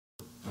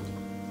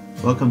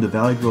Welcome to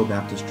Valley Grove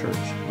Baptist Church,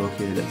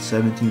 located at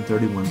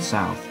 1731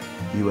 South,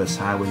 U.S.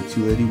 Highway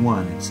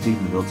 281 in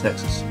Stephenville,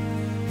 Texas.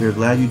 We are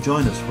glad you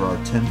joined us for our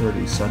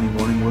 10:30 Sunday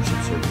morning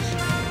worship service.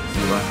 If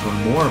you'd like to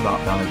learn more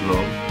about Valley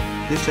Grove,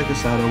 please check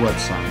us out at our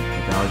website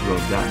at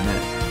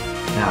valleygrove.net.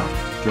 Now,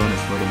 join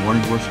us for the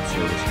morning worship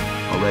service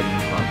already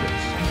in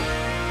progress.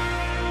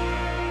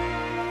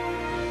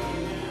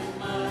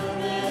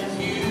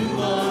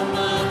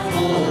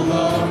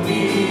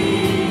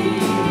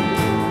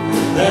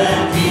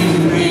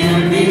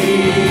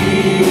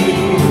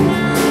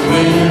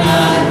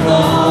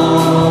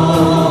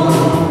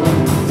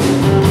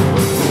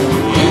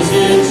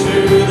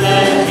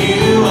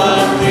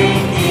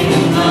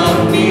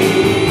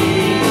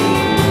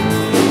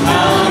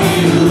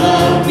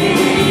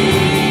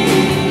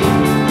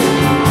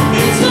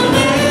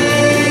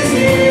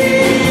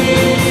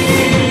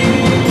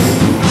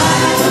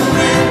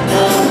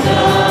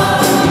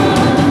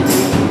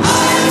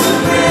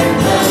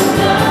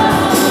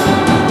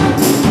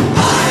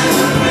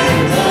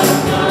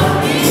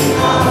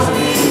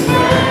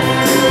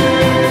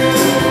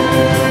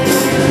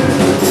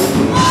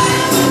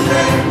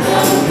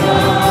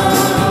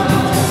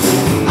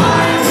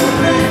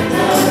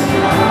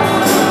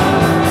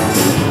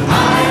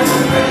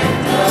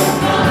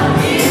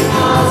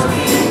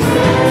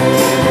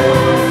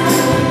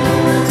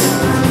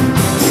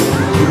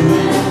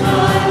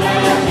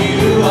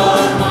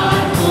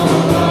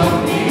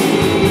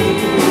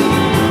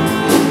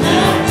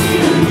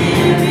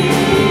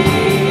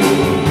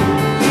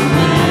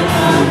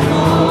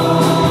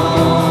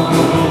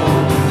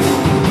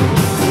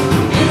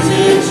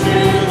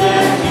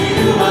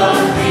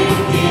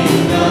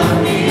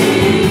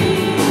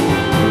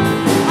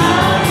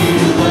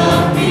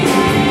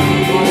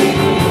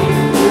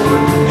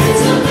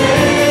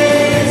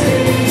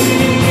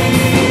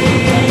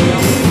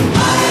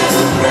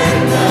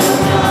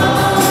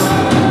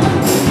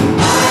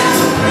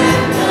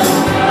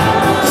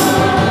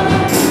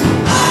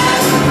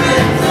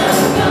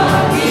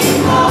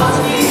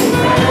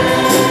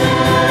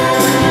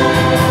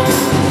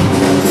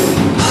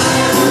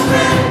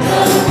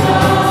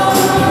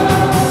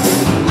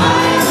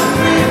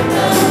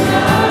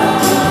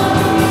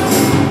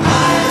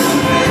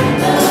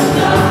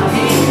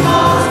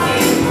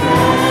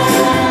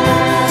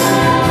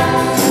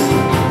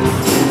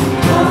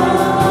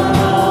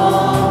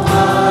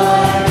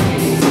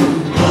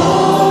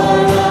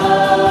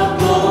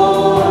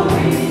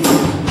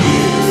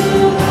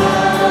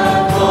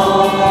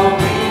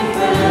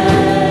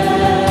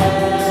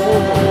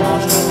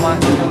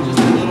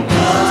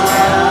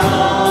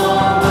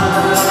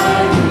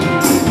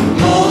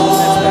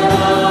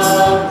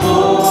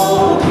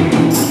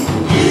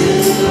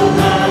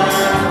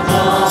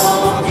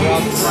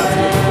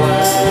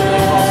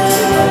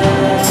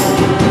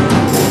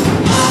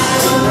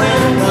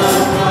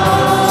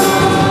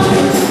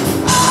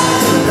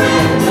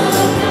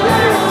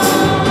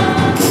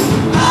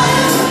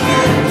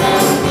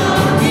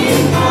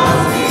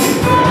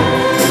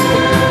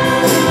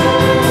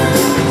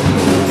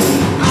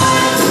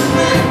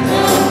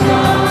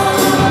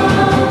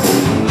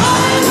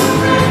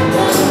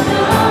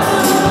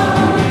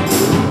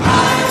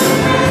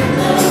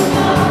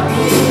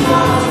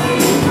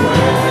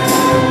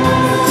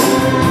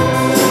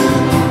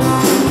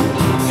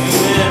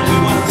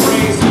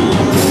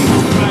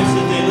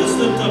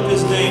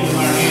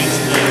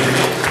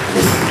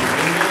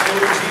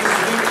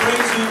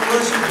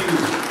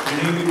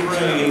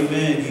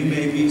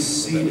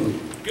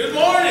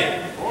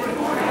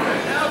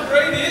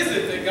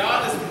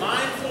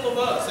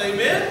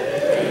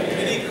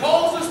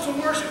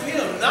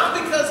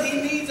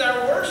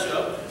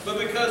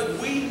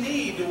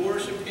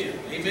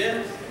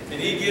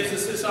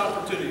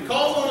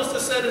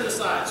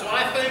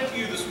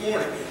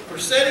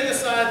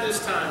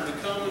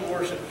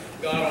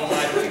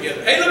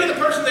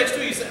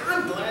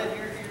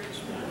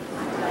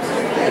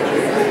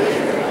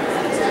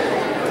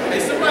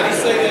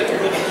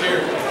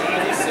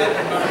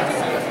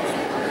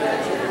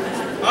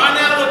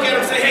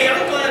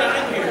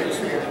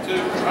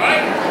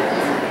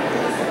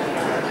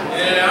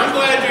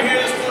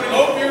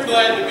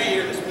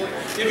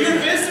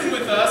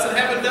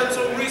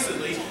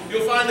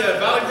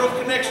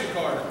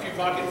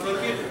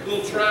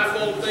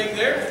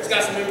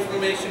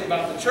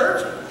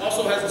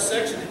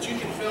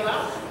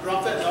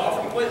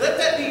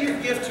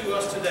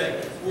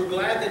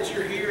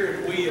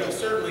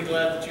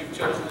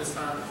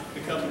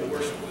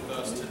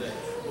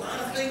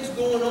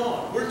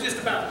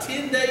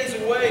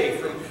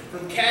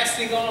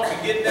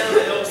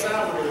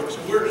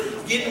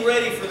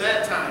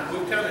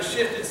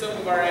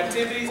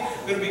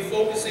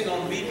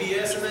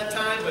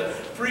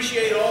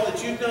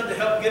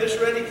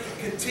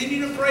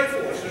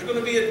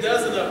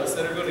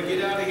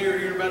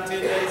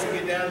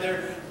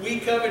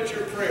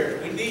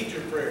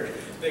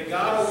 That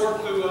God will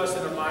work through us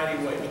in a mighty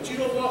way. But you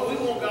know what? We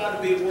want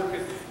God to be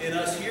working in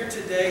us here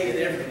today and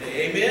every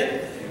day.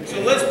 Amen? So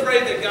let's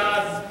pray that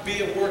God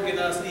be at work in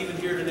us even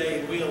here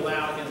today, and we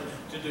allow Him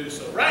to do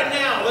so. Right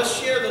now, let's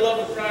share the love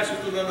of Christ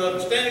with one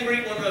another. Stand and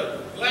greet one another.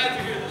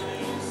 Glad you're here this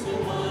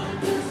morning.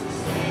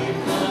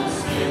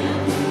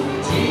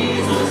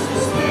 Jesus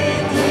is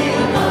sweetly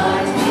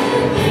alive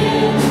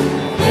within.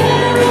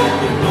 There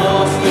at the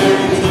cross where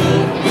He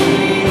took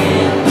me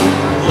in.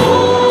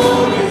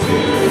 Glory to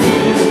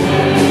His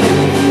name.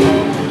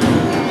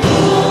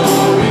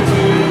 Glory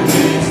to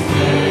His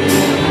name.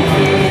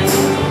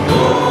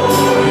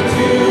 Glory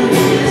to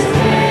His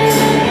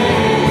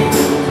name.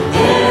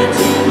 There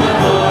to my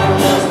heart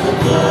was the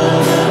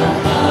blood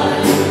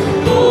applied.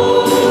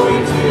 Glory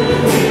to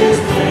His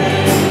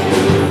name.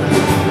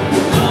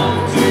 Come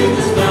to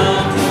this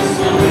fountain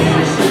so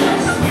rich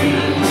and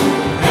sweet.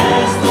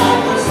 Cast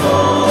like my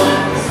soul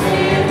at the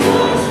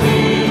Savior's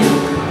feet.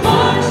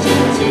 March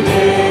in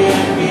today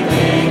and be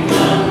made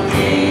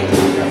complete.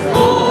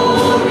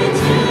 Glory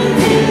to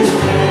His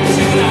name.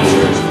 Sing it out,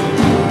 church.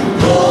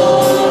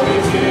 Glory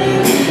to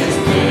His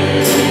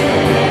name.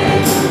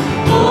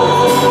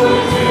 Glory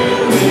to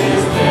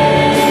His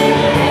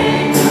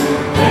name.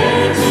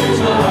 There to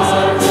my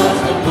heart was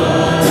the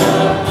blood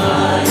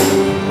applied.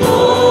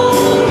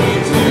 Glory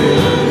to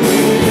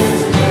His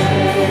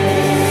name.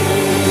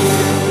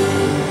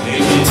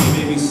 Amen. You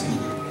may be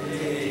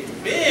seated.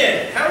 Amen.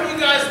 How are you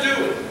guys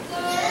doing?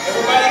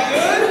 Everybody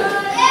good?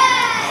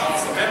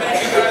 Awesome. How many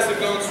of you guys have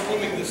gone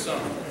swimming this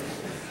summer?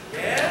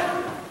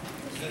 Yeah?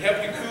 Did it help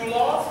you cool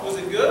off? Was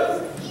it good?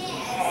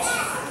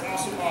 Awesome.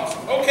 Awesome,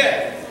 awesome. Okay.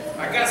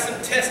 I got some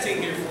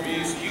testing here for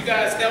you, so you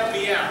guys help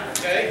me out,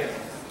 okay?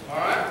 All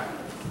right?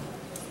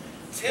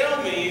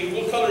 Tell me,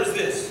 what color is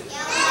this?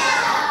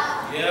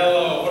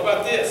 Yellow. What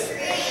about this?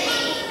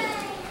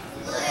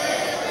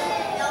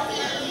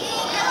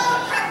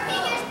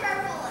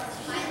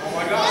 Oh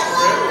my gosh,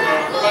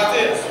 red. What about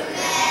this?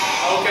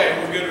 Okay,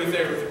 we're good with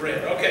there with the red.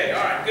 Okay,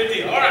 all right, good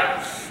deal. All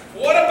right.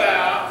 What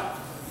about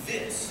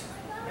this?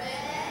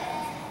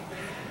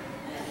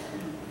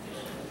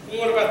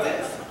 What about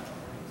this?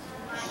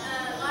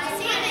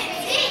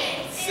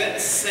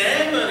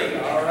 Salmon.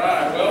 All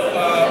right. Well,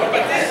 what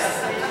about this?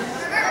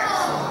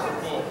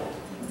 Purple.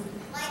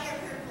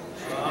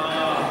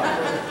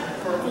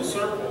 Purple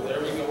circle. There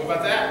we go. What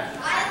about that?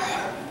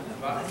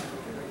 Violet.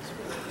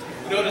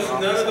 Notice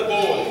none of the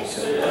boys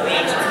are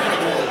answering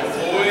anymore.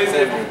 The boys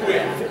have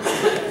quit.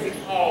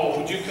 Oh,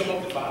 would you come up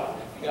with violet?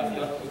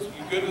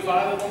 You good with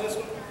violet on this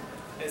one?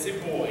 It's a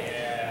boy.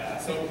 Yeah.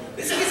 So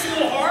this gets a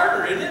little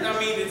harder, isn't it? I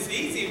mean, it's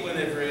easy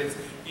whenever it's,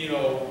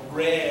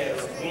 red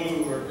or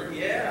blue or green.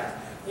 Yeah.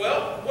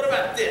 Well, what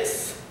about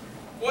this?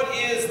 What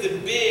is the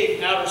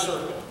big outer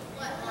circle?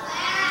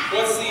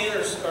 What's the inner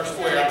or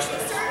square? I'm sorry.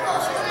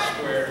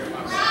 Square.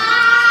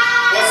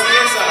 What's the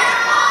inside?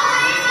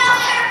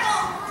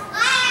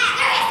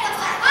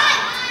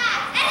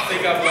 I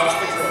think I've lost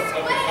control.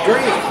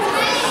 Okay.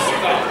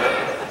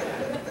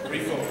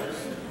 Refocus.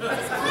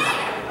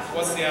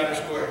 What's the outer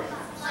square?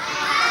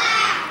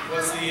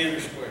 What's the inner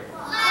square?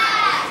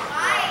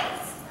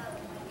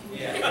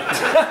 Yeah.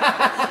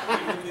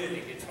 Even then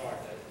it gets hard.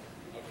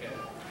 Okay.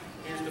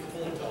 Here's the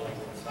point all at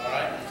once. All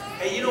right.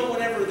 Hey,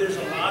 whenever there's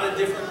a lot of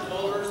different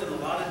colors and a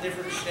lot of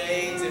different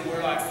shades, and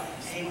we're like,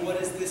 hey, what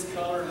is this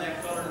color and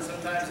that color? And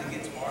sometimes it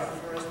gets hard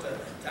for us to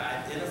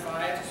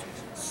identify it.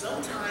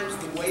 Sometimes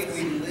the way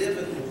we live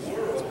in the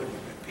world,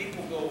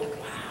 people go,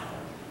 wow,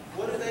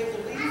 what do they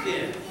believe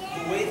in?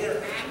 The way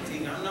they're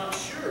acting, I'm not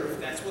sure if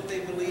that's what they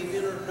believe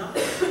in or not.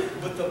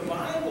 But the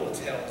Bible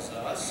tells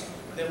us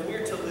that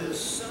we're to live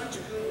such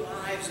good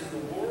lives in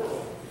the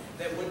world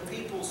that when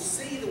people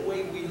see the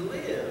way we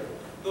live,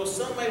 though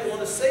some may want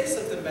to say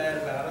something bad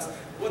about us,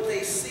 what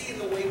they see in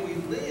the way we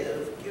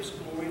live gives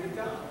glory to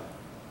God.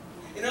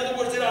 In other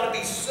words, it ought to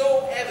be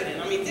so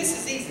evident. I mean, this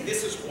is easy.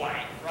 This is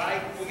white,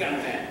 right? We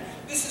got that.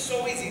 This is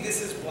so easy.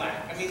 This is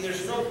black. I mean,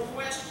 there's no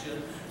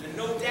question and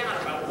no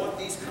doubt about what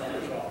these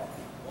colors are.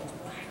 One's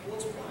black,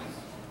 one's white.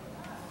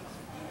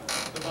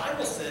 The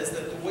Bible says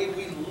that the way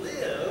we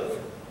live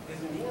in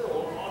the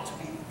world ought to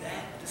be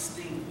that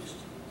distinguished.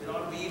 It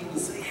ought to be able to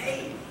say,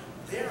 hey,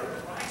 they're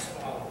a Christ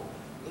follower.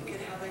 Look at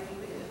how they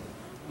live.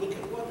 Look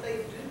at what they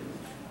do.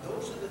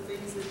 Those are the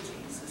things that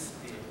Jesus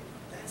did.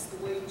 That's the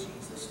way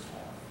Jesus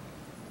taught.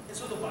 And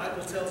so the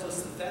Bible tells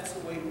us that that's the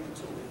way we're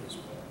to live as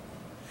well.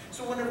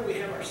 So whenever we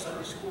have our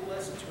Sunday school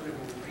lessons, whenever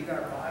we read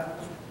our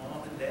Bibles with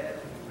mom and dad,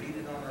 and we read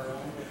it on our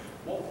own,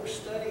 what we're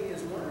studying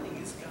is learning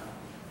is, God,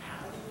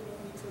 how do you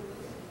want me to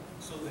live?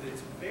 So that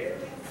it's very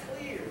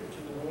clear to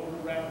the world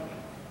around me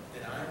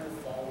that I am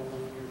a follower of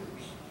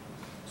yours.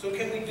 So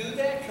can we do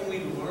that? Can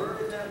we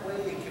learn in that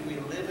way? And can we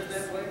live in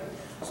that way?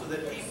 So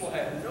that people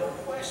have no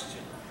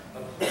question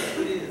of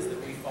who it is that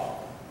we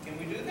follow. Can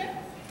we do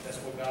that? That's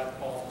what God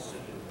calls us to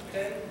do.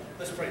 Okay?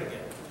 Let's pray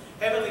together.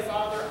 Heavenly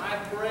Father, I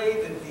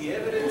pray that the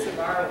evidence of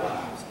our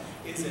lives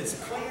is as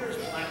clear as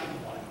black and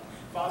white.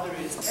 Father,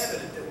 it's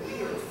evident that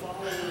we are a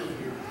follower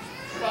of yours.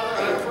 Father,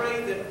 I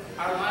pray that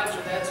our lives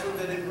are that so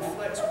that it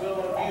reflects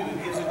well on you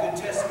and gives a good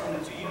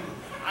testimony to you.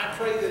 I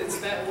pray that it's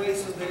that way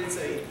so that it's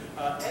a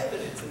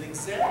evidence, an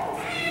example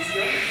for these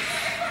young people.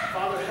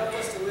 Father, help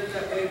us to live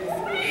that way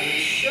before them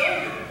and show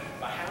them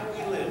by how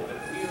we live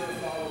that we are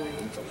following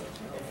you.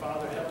 And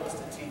Father, help us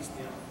to teach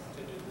them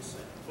to do the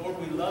same. Lord,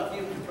 we love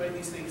you. We pray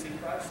these things in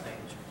Christ's name.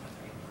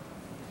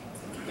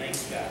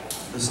 Thanks, God.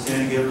 Let's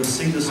stand together and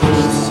sing this whole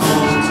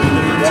song and sing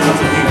different tunes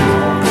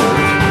together.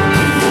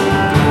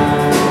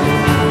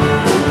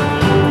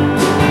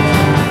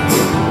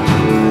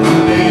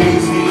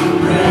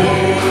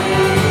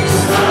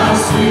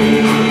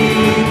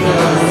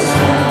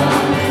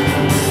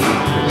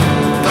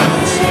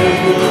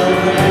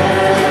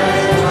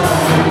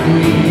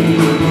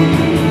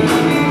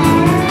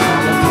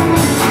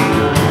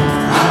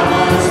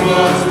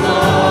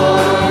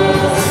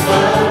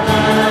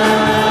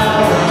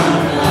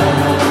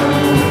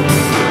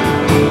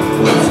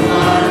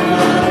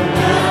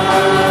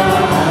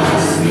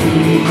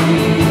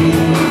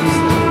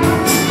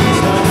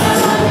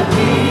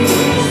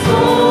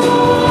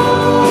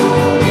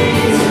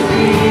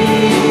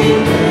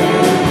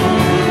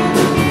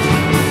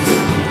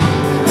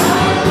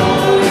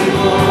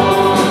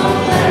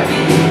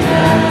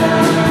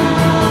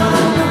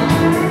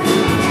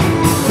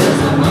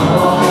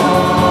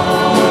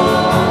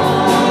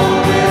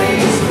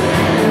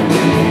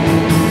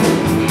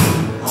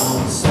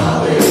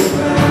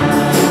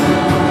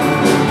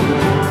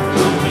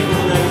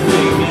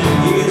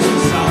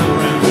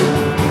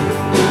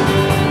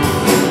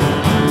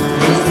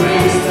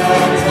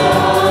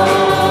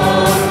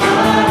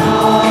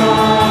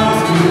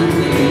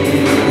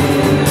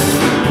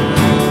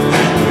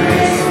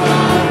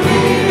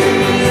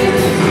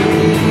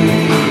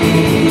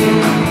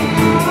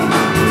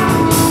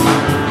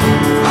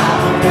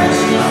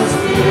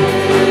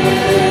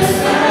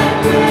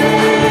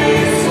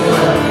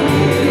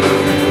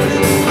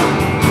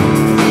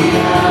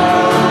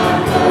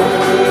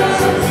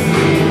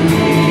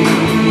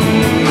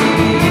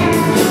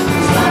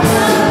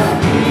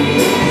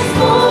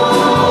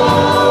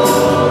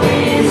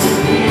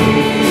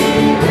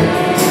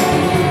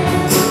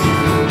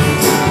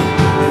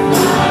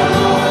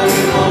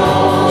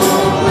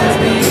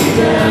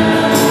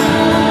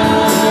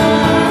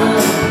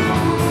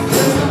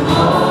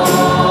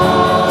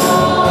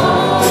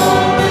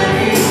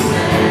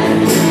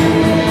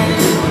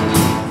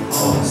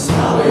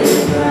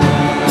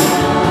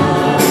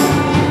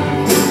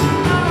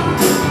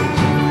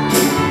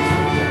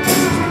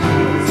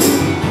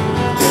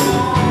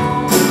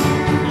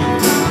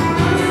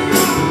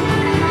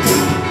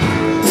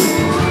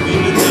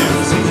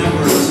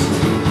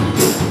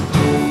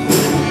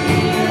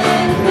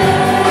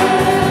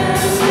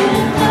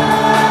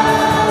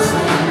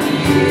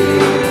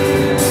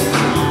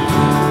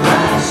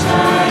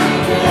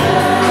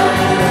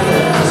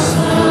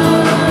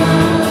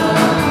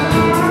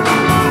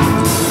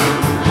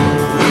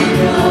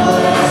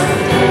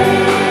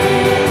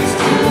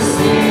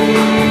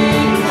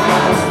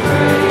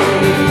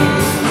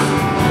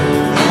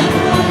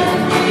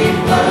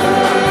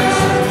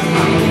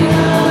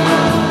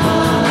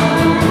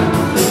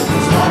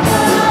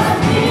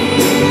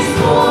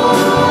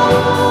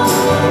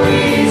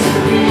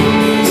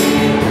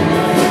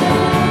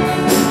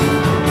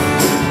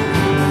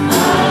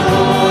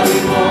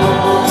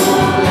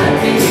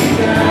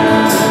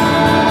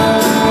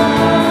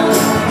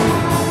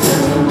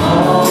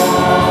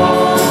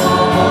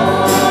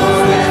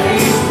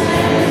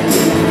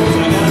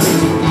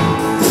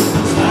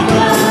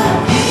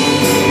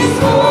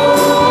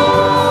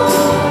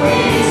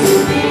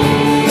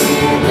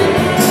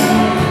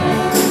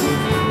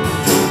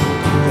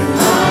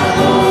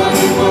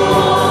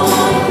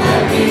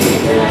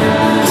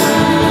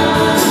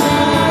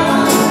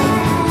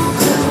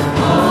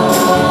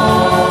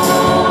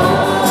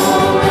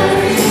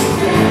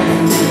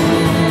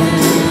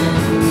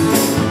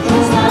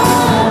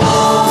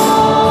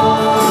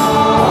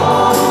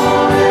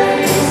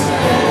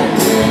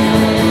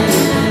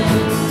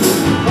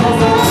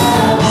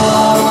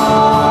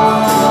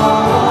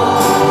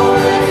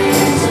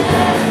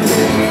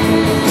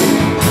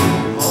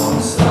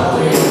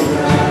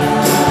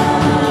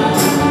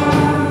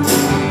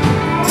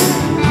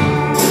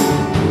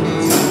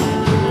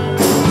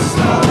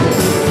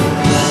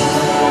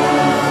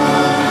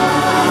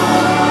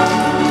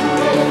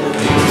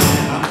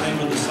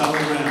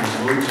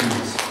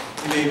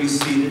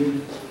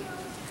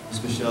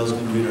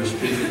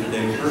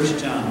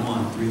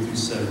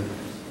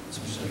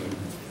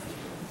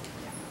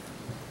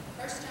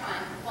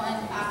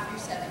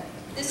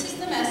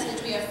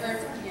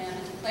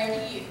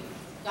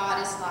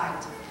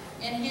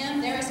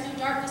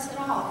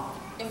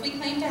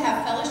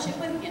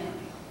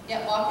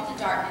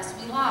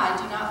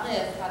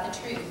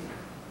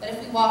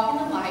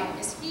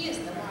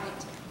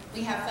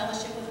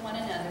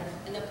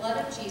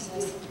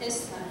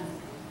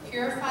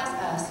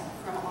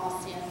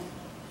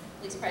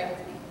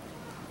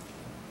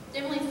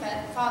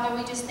 Father,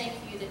 we just thank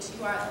you that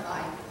you are the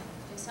light.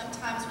 And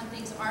sometimes when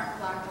things aren't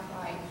black and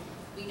white,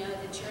 we know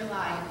that your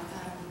light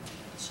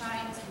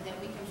shines and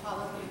that we can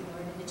follow you,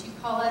 Lord, and that you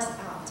call us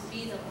out to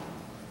be the light,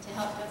 to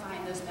help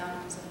define those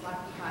boundaries of life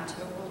behind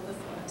to a world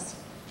before us.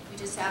 We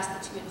just ask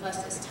that you would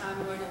bless this time,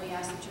 Lord, and we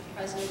ask that your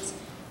presence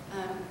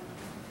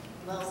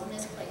dwells in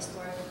this place,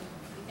 Lord.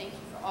 We thank you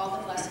for all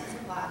the blessings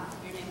of life.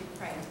 In your name we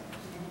pray. Amen.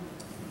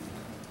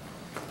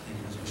 Thank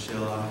you, Ms.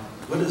 Michelle.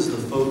 What is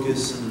the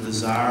focus and the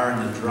desire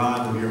and the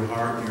drive of your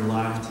heart and your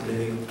life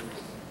today?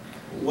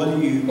 What do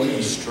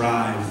you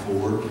strive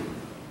for?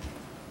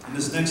 And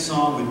this next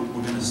song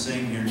we're going to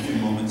sing here in a few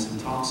moments, it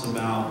talks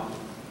about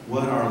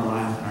what our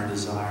life and our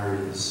desire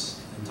is.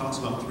 It talks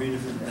about three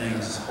different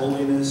things: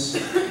 holiness,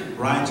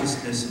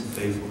 righteousness, and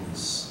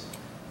faithfulness.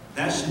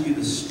 That should be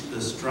the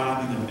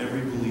striving of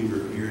every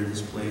believer here in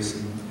this place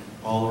and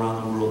all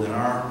around the world. In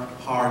our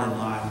heart and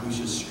life, we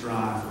should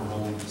strive for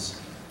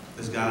holiness,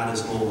 because God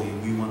is holy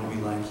and we want to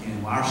be like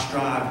Him. Our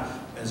strive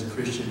as a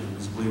Christian and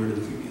as a believer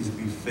is to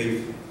be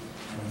faithful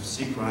and to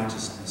seek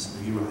righteousness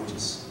and to be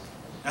righteous.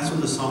 That's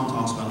what the song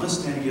talks about. Let's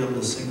stand together.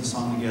 Let's sing the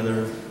song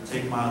together.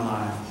 Take my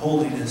life.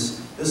 Holiness.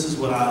 This is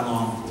what I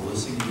long for.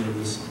 Let's sing together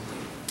this song.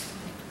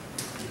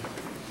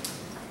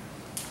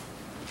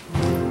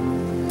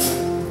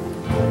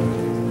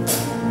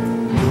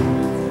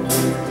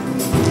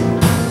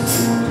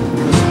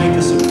 Let's make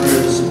this a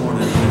prayer this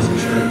morning as a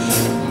church.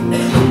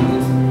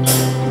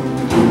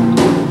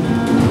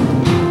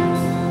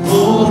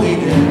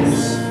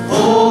 Holiness,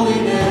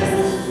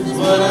 holiness is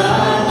what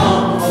I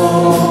long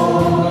for.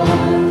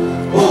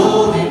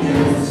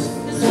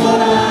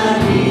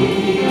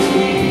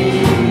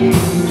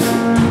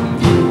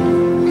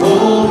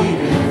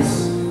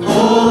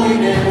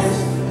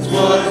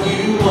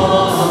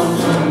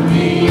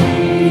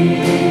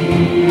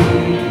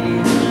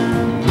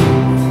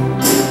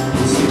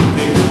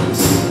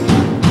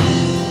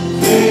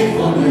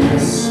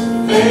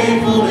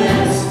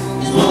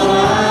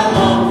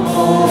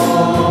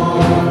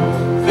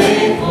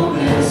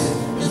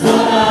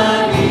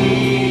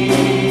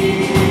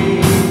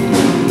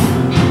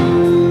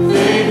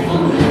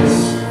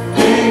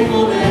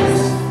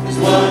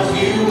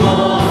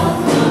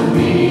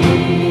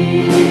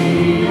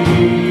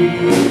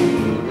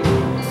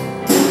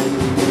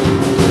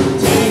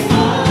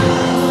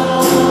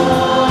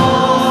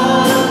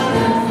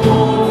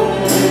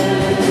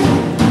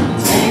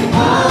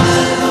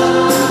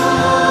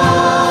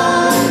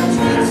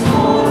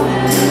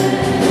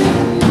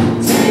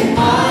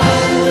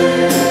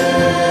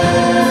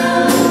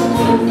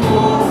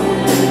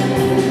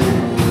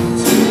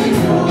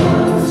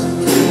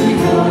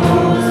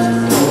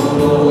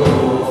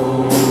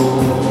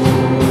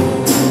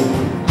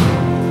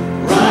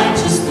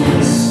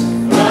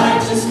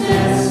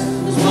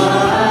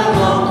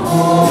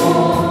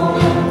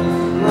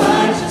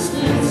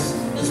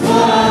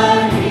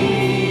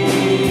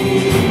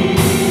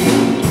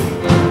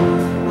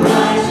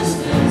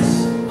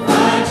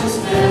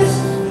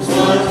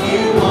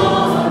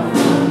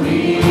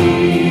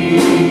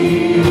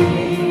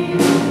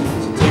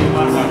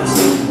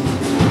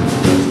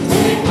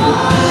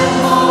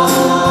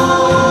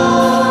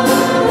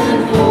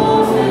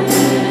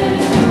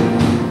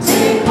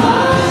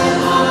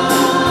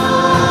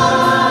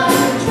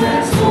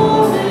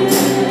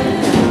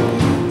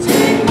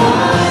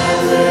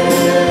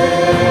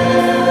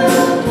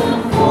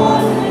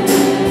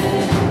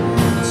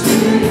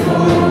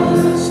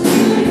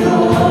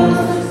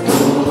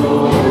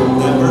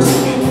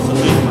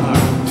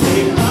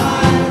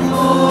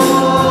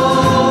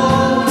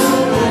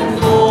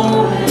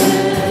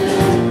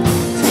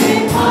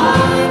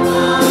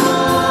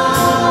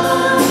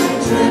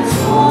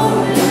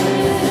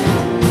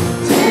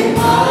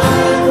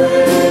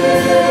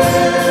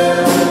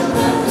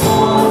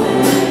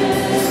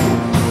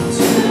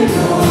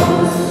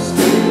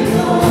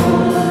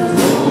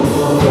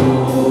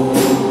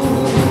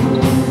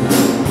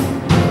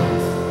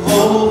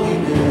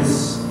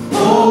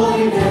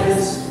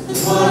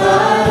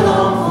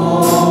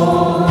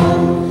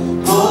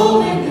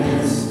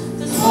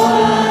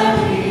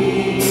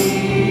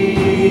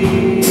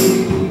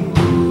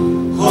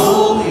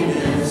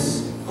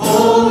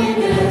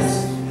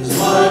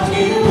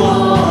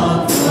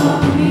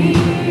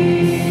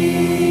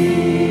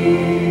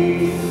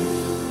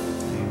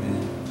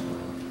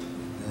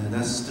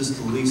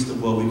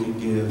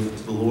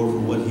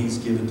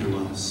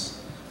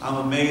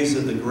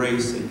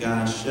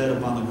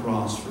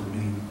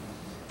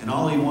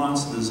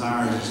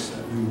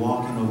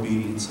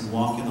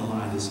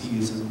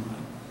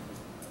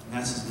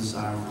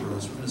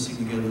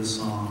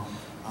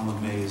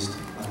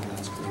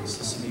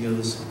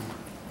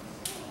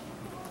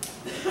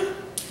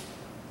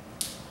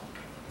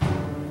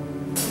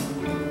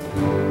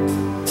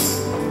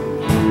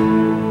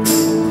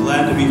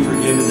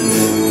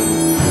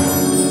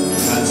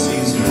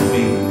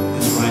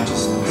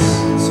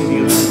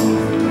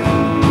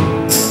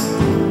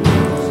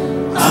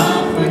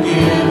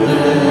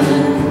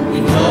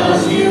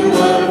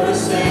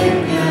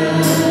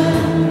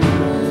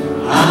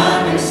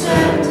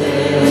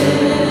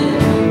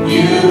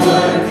 You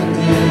were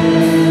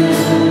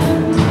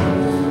condemned.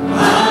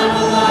 I'm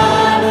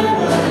alive.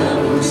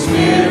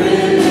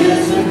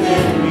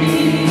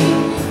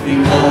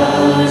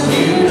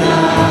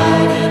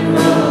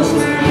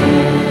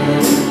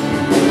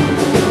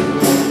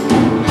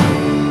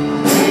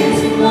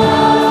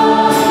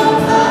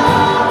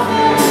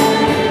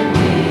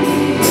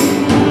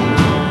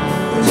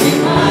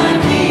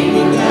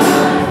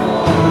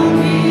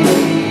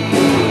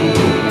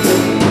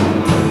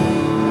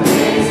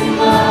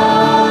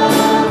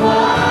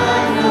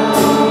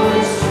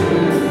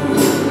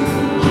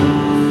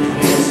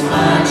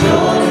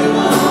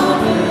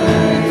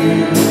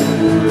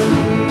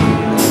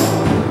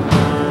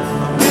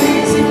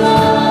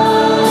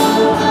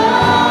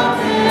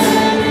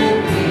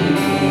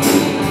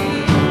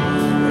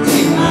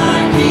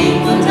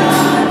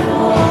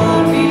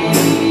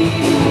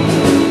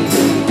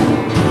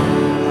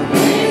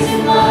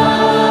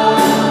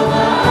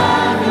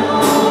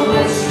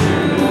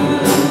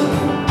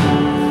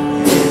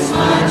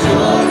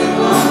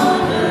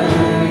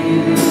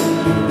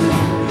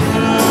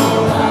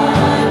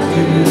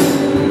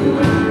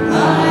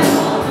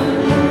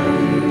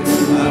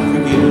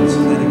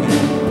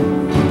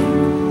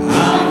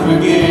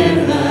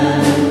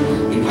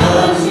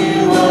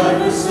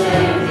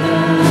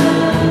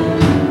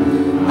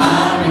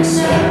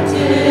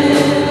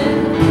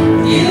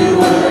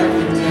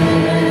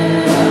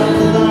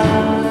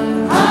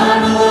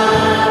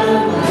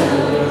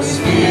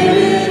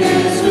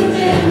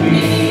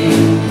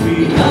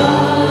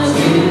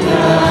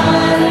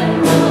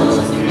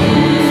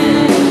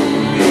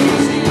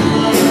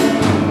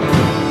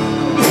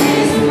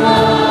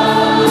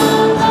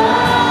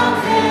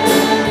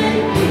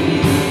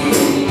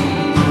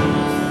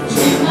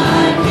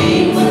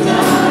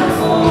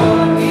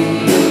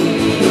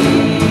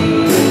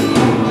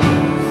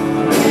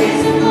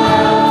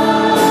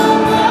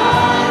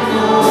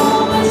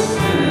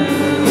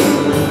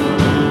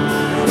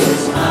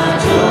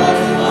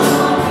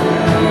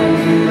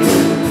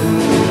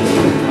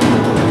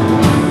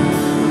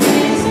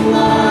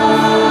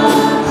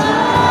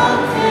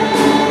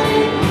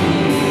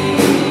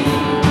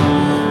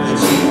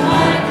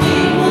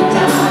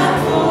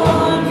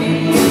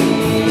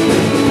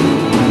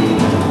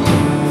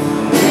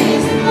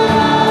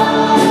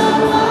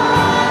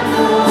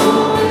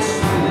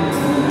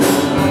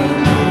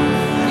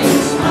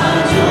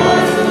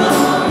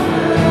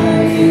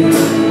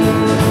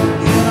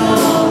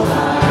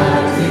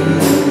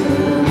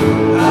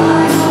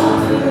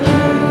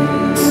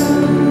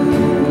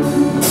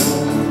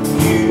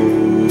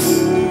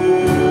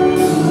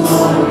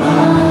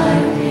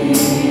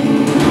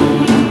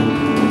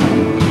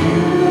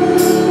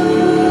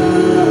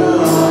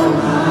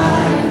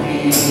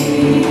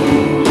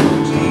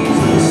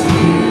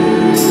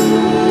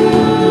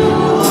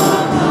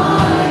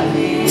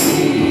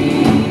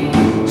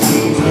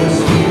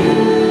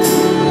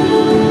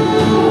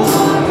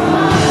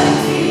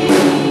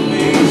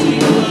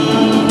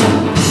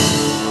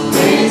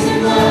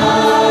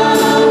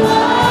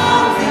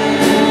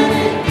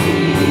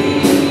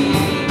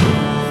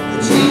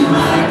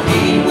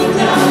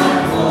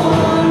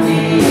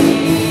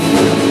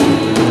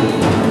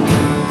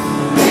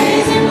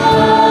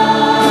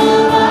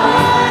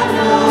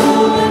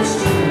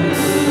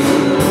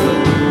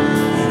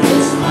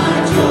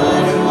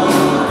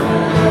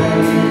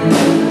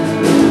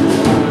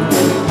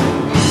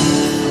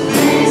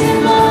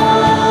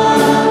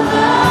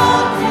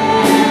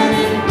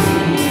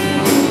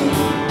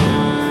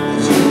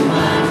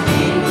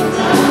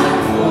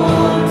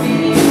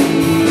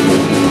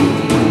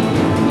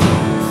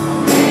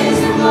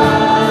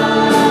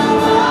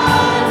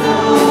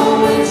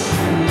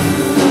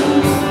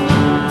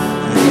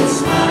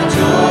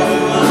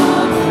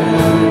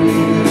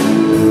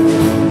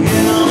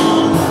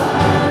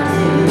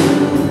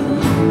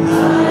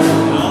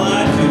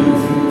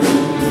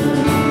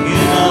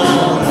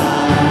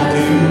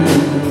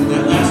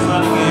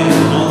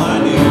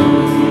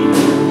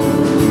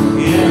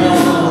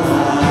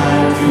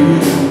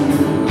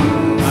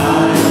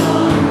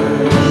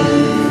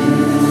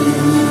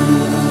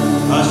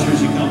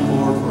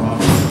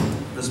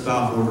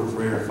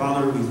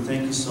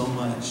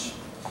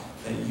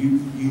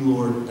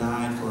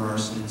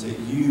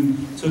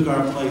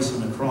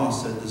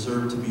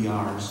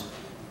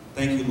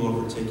 Thank you,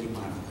 Lord, for taking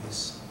my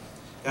place.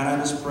 God, I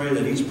just pray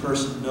that each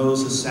person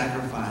knows the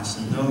sacrifice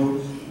and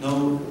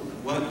know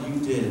what you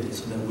did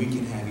so that we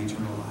can have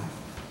eternal life.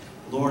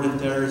 Lord, if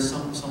there is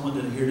someone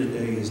that here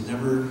today has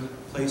never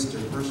placed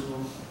their personal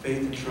faith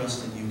and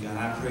trust in you, God,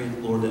 I pray,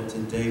 Lord, that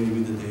today will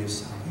be the day of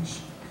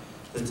salvation.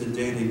 That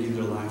today they give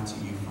their life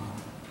to you,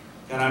 Father.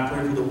 God, I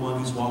pray for the one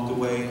who's walked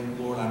away.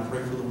 Lord, I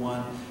pray for the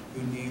one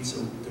who needs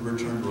to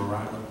return to a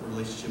right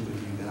relationship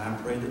with you. God,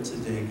 I pray that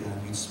today,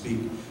 God, you'd speak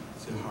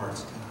to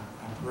hearts, God.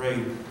 I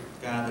pray,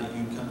 God, that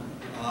you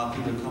allow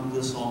people to come to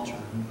this altar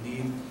who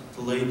need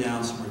to lay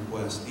down some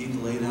requests, need to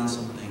lay down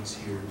some things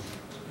here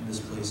in this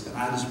place. God,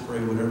 I just pray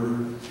whatever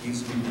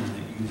needs to be done,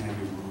 that you have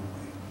your own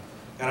way.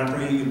 God, I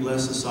pray that you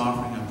bless this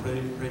offering. I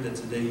pray that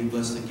today you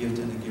bless the gift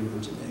and the giver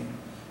today.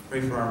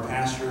 Pray for our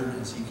pastor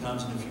as he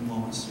comes in a few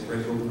moments to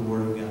break open the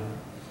Word of God.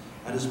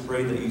 I just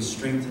pray that you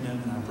strengthen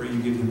him, and I pray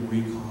you give him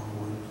recall,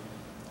 Lord.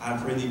 I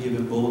pray that you give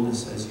him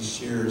boldness as he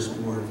shares,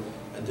 Lord,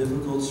 a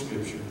difficult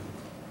scripture.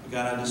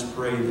 God, I just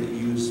pray that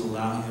you just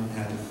allow him to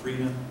have the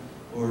freedom,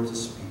 Lord, to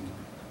speak.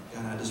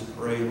 God, I just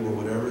pray, Lord,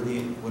 whatever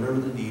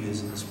the need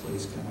is in this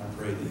place, God, I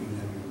pray that you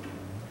have your way.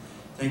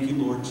 Thank you,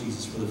 Lord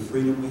Jesus, for the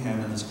freedom we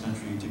have in this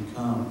country to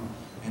come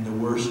and to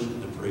worship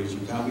and to praise you.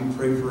 God, we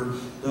pray for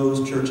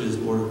those churches,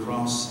 Lord,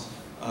 across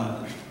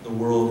the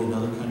world and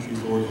other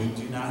countries, Lord,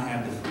 who do not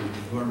have the freedom,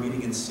 who are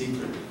meeting in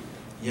secret.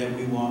 Yet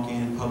we walk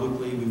in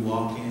publicly, we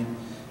walk in,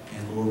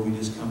 and Lord, we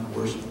just come to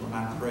worship. And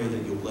I pray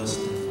that you'll bless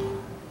them, Father.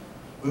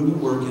 Move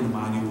and work in a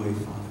mighty way,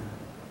 Father.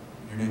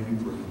 In your name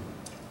we pray.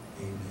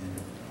 Amen.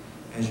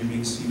 As you're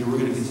being seated, we're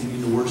going to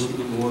continue to worship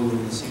the Lord. We're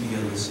going to sing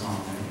together this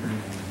song. In your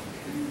name.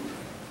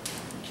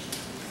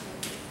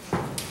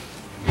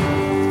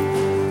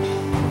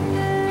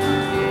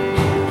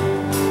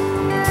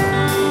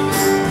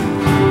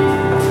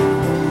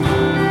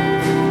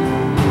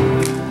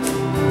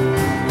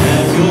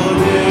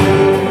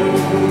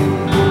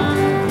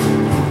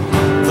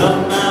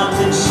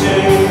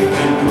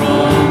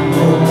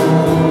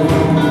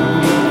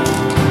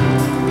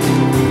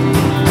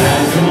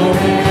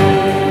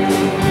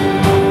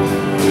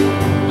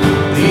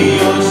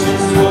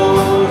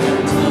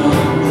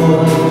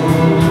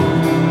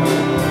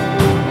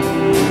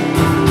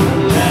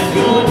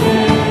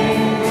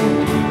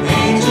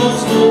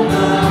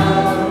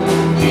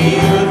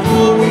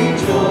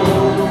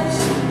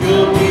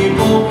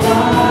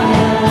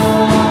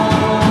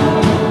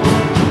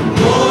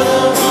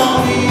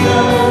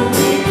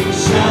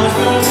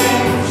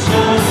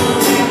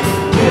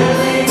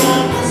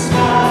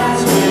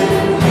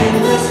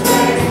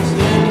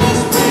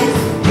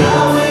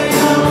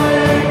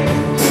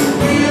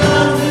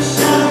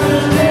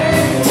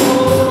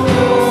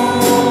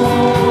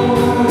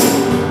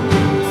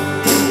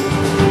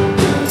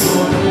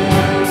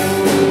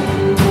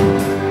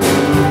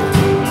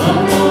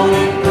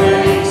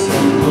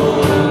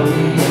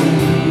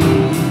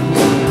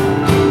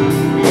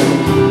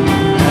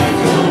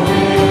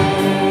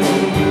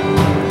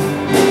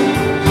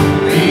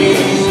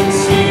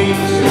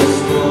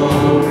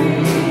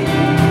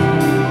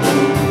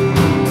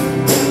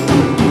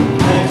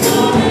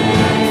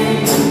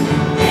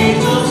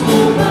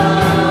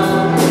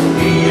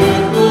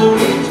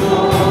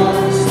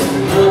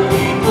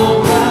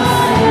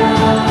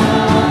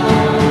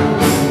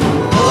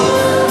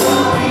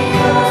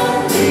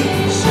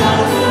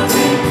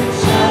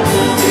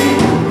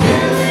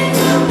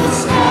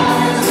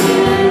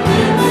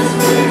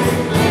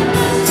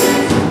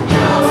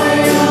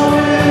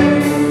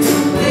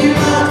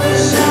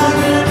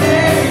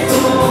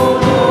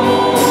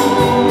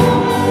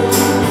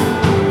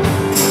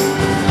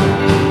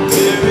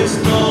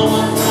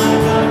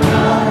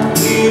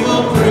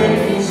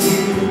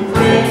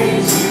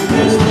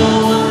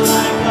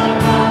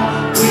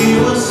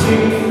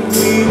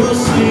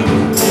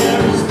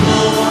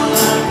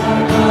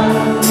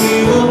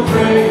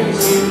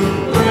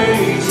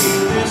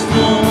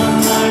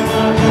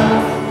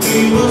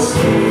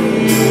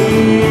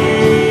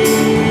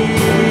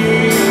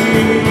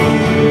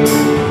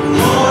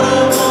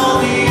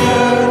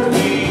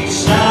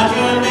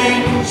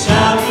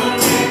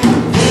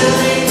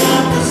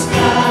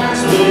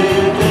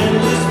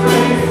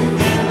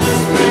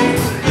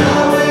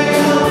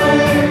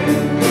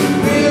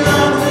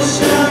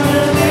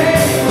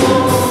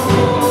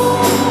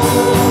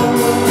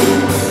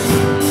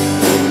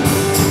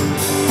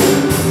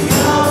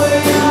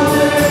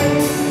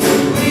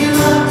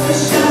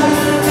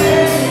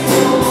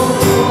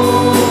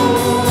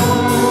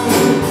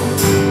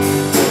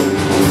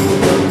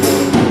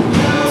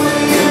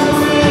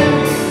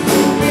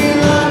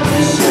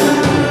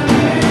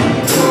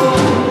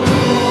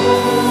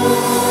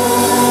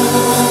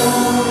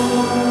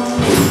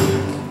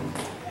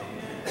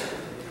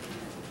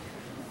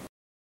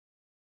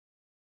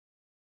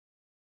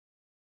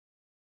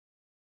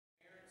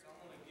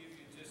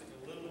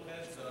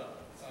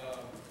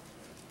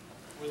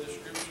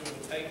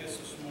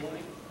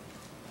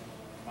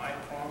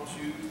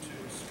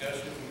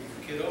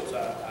 Kiddos,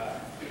 I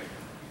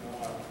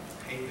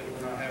hate that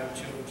we're not having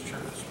children's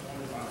church this morning.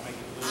 might make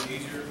it a little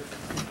easier.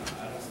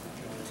 I don't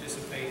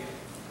anticipate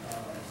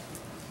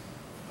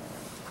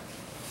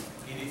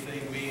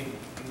anything being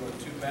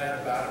too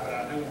bad about it, but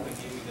I do want to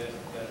give you that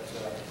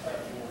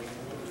warning.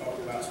 We're going to talk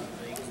about some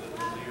things that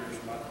the leaders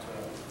might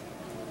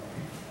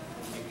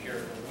be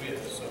careful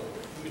with. So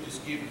let me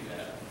just give you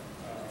that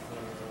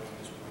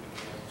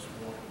this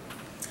morning.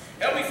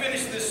 Help me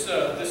finish this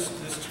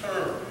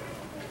term.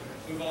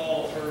 We've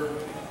all heard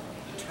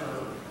the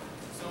term.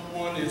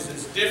 Someone is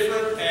as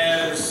different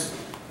as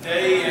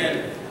day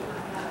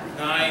and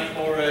night,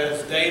 or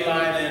as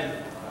daylight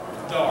and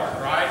dark,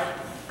 right?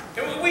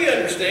 And we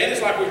understand,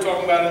 it's like we were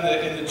talking about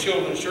in the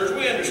children's church,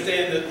 we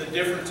understand that the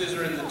differences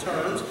are in the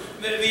terms.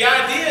 The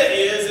idea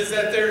is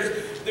that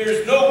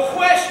there's no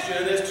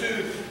question as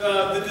to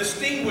the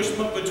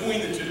distinguishment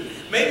between the two.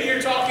 Maybe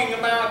you're talking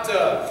about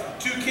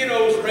two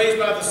kiddos raised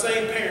by the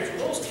same parents.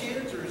 Well, those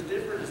kids are as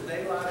different as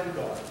daylight and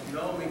dark.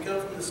 Come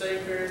from the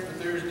same parents, but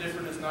they're as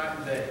different as night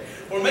and day.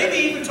 Or maybe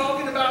even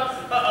talking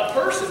about a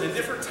person at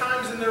different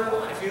times in their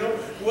life.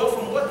 Well,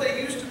 from what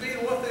they used to be to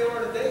what they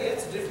are today,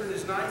 it's different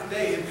as night and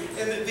day.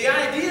 And the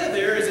idea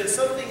there is that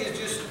something is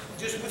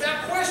just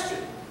without question.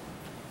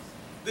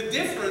 The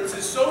difference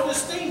is so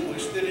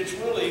distinguished that it's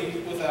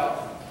really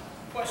without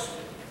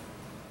question.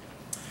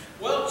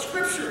 Well,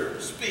 Scripture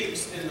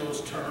speaks in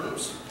those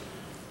terms.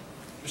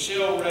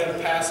 Michelle read a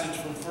passage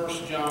from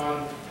 1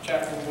 John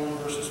chapter 1,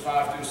 verses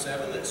 5 through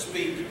 7 that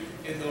speak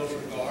in those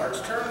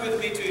regards. Turn with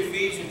me to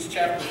Ephesians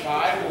chapter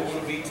 5, where we're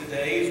going to be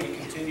today as we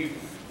continue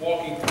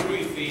walking through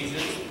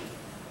Ephesians.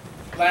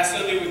 Last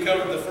Sunday we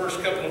covered the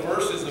first couple of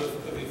verses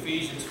of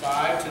Ephesians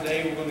 5.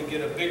 Today we're going to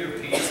get a bigger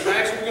piece. And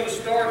actually we're going to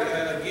start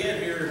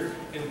again here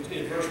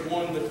in verse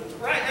 1. But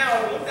right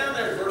now, look down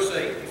there at verse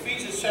 8.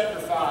 Ephesians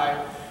chapter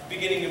 5,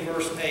 beginning in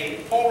verse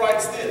 8. Paul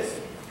writes this: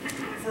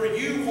 "For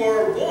you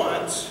were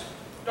once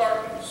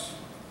darkness,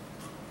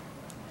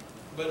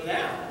 but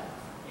now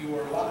you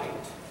are light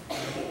in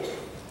the Lord.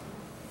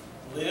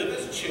 Live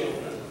as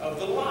children of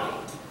the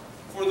light.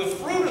 For the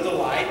fruit of the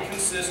light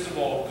consists of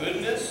all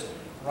goodness,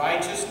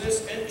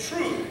 righteousness, and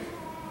truth.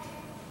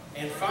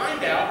 And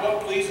find out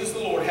what pleases the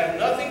Lord. Have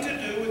nothing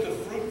to do with the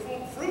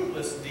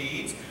fruitless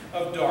deeds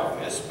of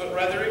darkness, but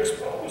rather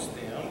expose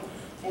them.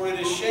 For it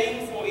is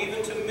shameful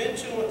even to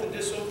mention what the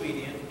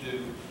disobedient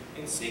do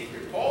in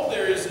secret." Paul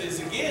there is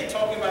again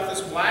talking about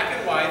this black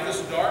and white,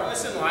 this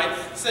darkness and light,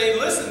 saying,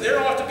 listen, there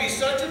ought to be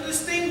such a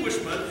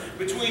distinguishment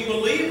between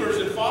believers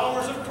and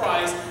followers of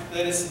Christ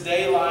that it's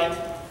daylight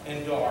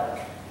and dark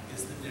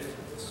is the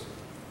difference.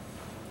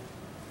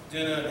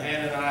 Jenna and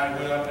Hannah and I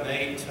went up and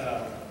ate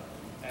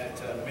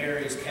at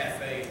Mary's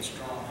Cafe in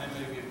Strong. How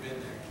many of you have been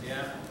there?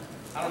 Yeah?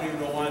 I don't even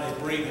know why they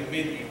bring a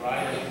menu,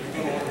 right?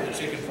 You're going to order the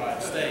chicken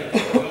fried steak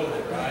and go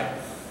there, right?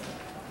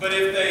 But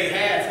if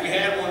we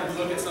had wanted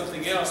to look at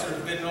something else,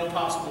 there's been no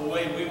possible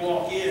way. We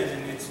walk in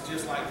and it's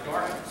just like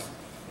darkness.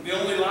 The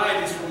only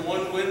light is from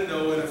one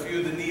window and a few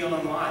of the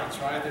neon lights,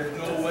 right? There's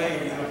no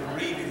way to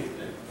read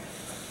anything.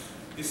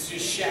 It's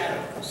just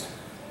shadows.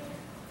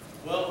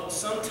 Well,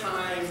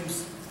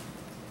 sometimes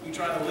we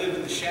try to live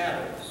in the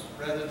shadows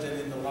rather than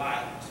in the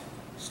light,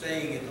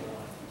 staying in the light.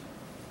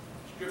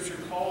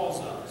 Scripture calls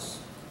us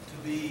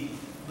to be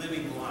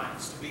living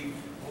lights, to be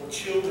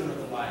children of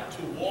the light,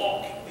 to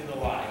walk in the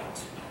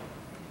light.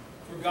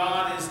 For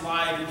God is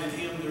light, and in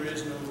Him there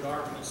is no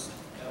darkness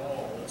at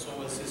all. And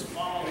so as His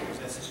followers,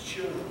 as His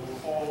children, we're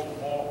called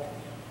to walk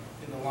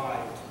in the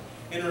light.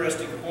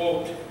 Interesting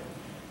quote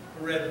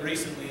I read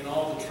recently in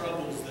all the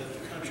troubles that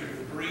the country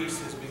of Greece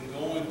has been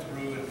going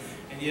through,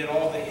 and yet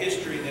all the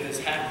history that has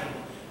happened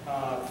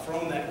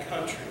from that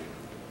country.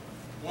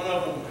 One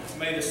of them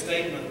made a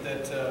statement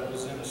that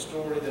was in a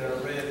story that I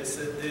read. It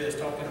said this,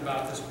 talking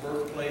about this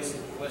birthplace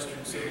of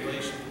Western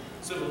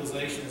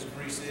civilization as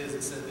Greece is.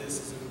 It said this: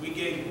 it said, "We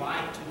gave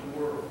light to the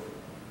world,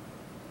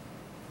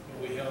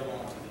 but we held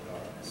on to the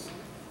darkness."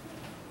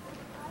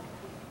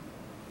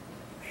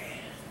 Man,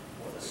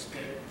 what a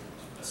statement.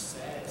 A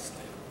sad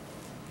statement.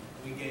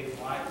 We gave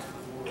light to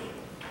the world,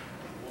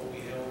 but what we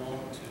held on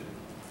to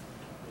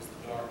was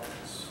the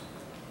darkness.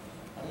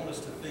 I want us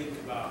to think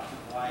about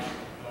light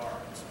and dark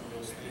and some of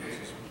those things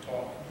as we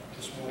talk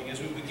this morning. As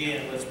we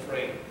begin, let's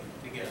pray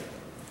together.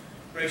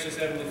 Gracious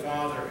Heavenly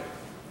Father,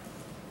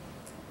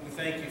 we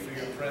thank you for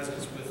your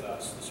presence with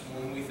us this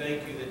morning. We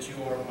thank you that you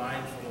are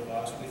mindful of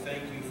us. We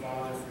thank you,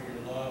 Father, for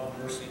your love,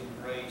 mercy,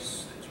 and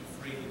grace that you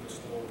freely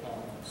bestow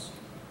upon us.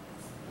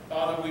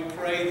 Father, we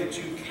pray that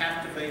you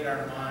captivate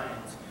our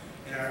minds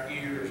and our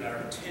ears, our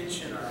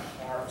attention, our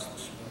hearts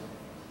this morning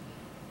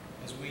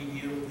as we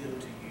yield them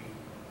to you.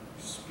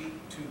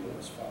 Speak to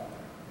us,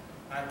 Father.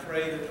 I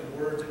pray that the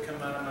words that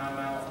come out of my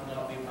mouth will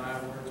not be my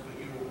words, but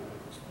your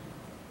words.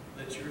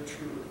 Let your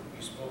truth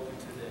be spoken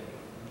today.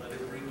 And let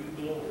it bring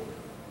you glory.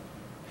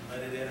 And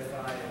let it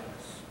edify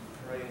us.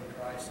 We pray in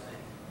Christ's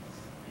name.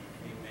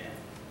 Amen.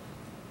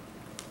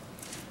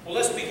 Well,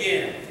 let's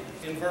begin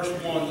in verse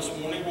 1 this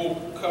morning.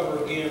 We'll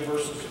cover again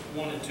verses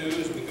 1 and 2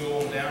 as we go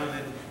on down, and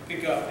then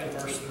pick up in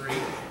verse 3.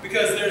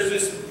 Because there's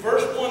this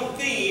verse 1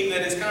 theme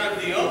that is kind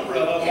of the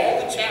umbrella of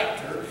all the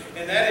chapter. And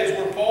and that is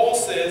where Paul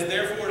says,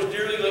 therefore, as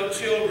dearly loved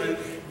children,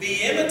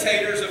 be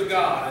imitators of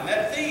God. And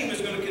that theme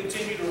is going to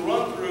continue to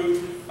run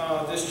through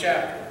this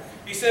chapter.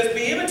 He says,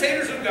 be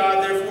imitators of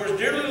God, therefore, as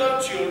dearly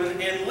loved children,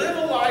 and live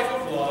a life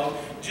of love,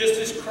 just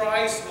as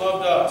Christ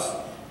loved us,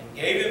 and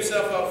gave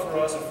himself up for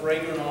us, a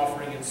fragrant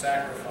offering and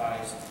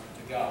sacrifice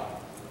to God.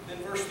 Then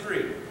verse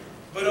 3.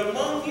 But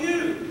among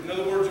you, in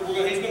other words,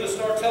 he's going to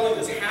start telling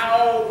us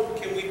how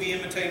can we be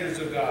imitators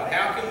of God?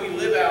 How can we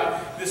live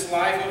out this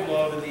life of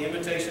love and the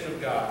imitation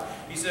of God?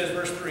 He says,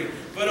 verse 3,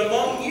 but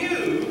among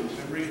you,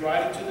 remember he's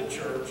writing to the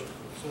church,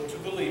 so to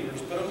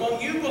believers, but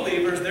among you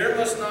believers there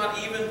must not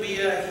even be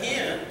a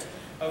hint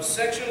of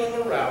sexual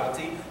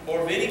immorality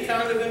or of any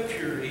kind of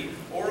impurity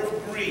or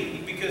of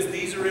greed, because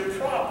these are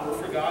improper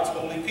for God's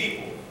holy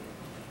people.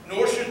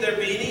 Nor should there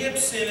be any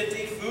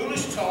obscenity,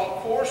 foolish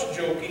talk, coarse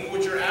joking,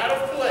 which are out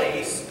of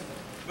place,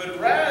 but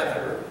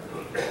rather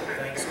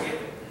thanksgiving.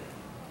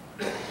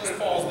 Let's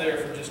pause there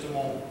for just a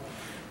moment.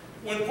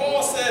 When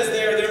Paul says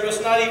there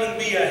must not even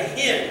be a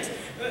hint,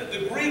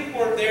 the Greek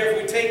word there,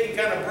 if we take and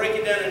kind of break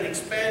it down and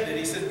expand it,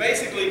 he said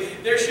basically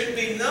there should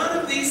be none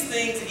of these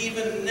things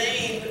even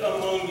named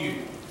among you.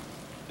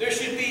 There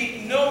should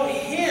be no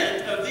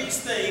hint of these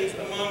things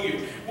among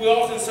you. We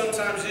often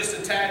sometimes just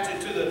attach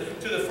it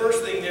to the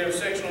first thing there of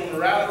sexual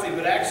immorality,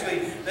 but actually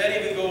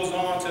that even goes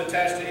on to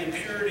attach to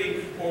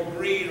impurity or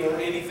greed or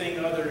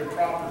anything other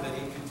improper that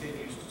he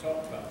continues to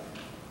talk about.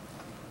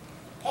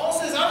 Paul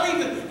says,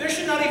 there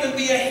should not even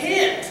be a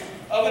hint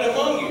of it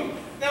among you.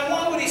 Now,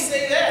 why would he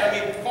say that? I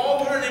mean,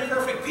 Paul, we're an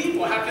imperfect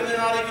people. How can there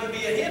not even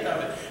be a hint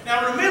of it?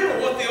 Now, remember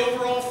what the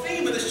overall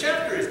theme of this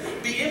chapter is.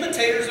 Be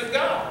imitators of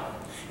God.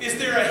 Is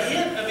there a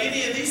hint of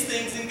any of these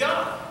things in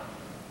God?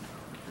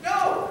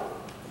 No.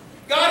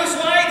 God is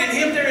light. In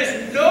him there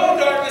is no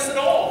darkness at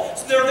all.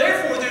 So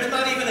therefore, there's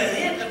not even a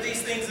hint of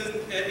these things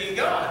in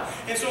God.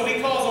 And so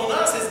he calls on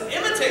us as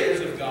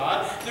imitators of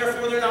God.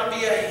 Therefore, there not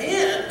be a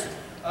hint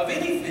of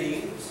any of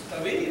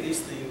these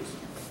things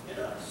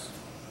in us.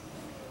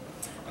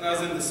 When I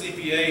was in the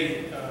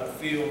CPA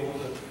field,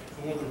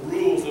 one of the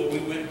rules that we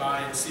went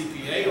by in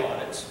CPA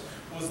audits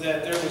was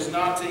that there was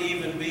not to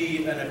even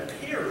be an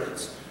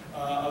appearance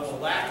of a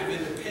lack of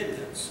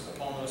independence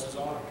upon us as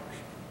auditors.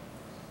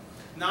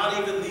 Not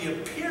even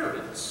the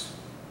appearance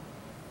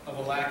of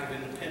a lack of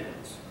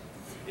independence.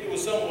 It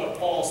was somewhat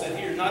Paul said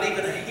here, not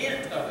even a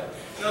hint of it.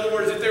 In other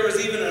words, if there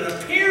was even an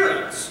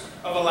appearance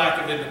of a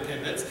lack of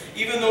independence,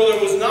 even though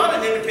there was not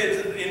an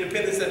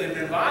independence that had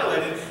been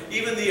violated,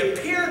 even the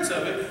appearance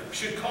of it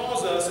should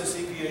cause us as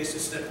CPAs to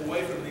step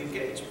away from the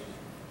engagement.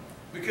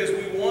 Because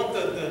we want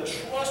the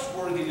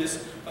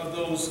trustworthiness of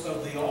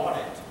the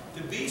audit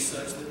to be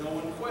such that no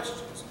one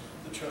questions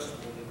the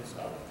trustworthiness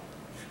of it.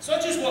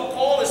 Such is what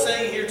Paul is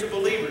saying here to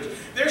believers.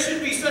 There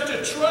should be such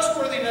a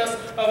trustworthiness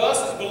of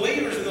us as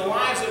believers in the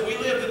lives that we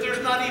live that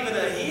there's not even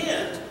a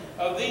hint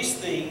of these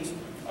things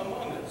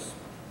among us.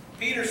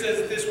 Peter says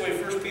it this way,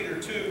 1 Peter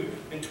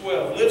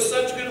 2:12. Live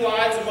such good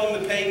lives among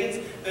the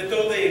pagans that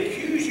though they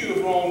accuse you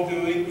of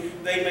wrongdoing,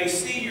 they may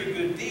see your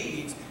good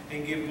deeds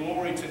and give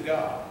glory to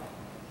God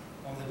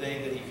on the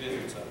day that he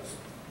visits us.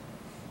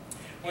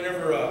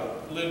 Whenever I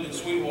lived in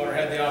Sweetwater, I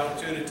had the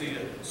opportunity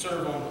to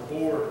serve on the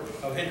board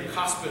of Hendrick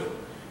Hospital.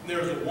 And there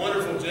was a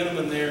wonderful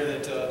gentleman there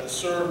that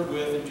served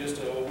with, and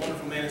just a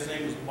wonderful man. His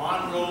name was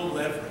Monroe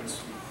Leverance.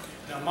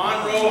 Now,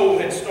 Monroe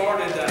had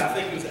started, I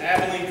think it was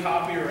Abilene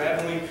Copy or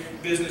Abilene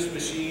Business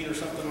Machine or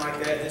something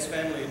like that. His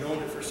family had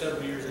known it for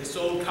several years. They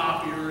sold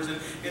copiers and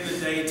in the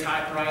day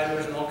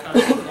typewriters and all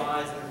kinds of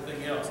supplies and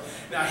everything else.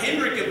 Now,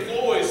 Hendrick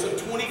employs some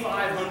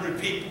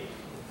 2,500 people.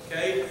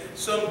 Okay,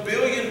 some $1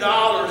 billion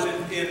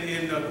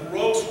in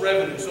gross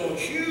revenue. So a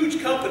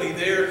huge company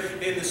there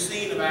in the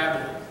scene of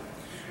Abilene.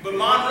 But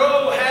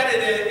Monroe had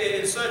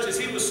it in such as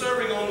he was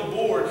serving on the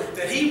board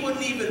that he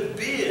wouldn't even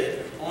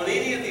bid on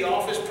any of the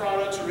office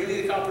products or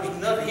any of the coppers,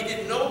 nothing. He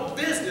did no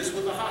business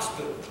with the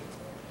hospital.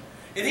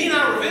 And he and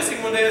I were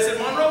visiting one day. I said,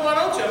 Monroe, why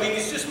don't you? I mean, you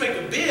just make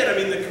a bid.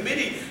 I mean, the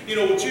committee,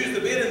 will choose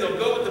the bid and they'll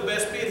go with the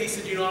best bid. He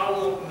said, I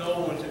want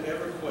no one to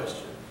ever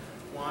question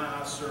why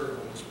I serve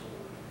on this board.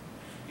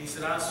 He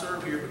said, I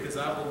serve here because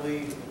I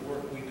believe in the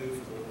work we do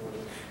for the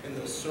Lord and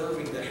the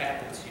serving that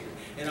happens here.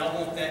 And I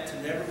want that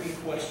to never be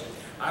questioned.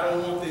 I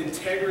don't want the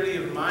integrity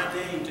of my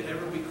name to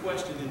ever be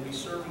questioned and be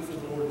serving for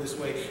the Lord this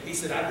way. He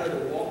said, I'd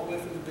rather walk away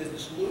from the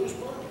business, lose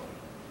money,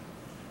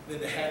 than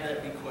to have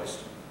that be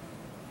questioned.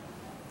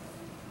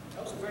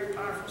 That was a very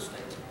powerful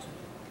statement.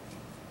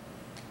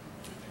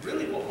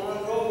 Really what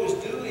Monroe is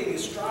doing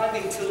is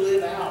striving to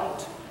live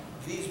out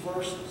these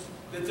verses.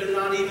 That there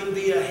not even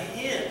be a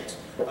hint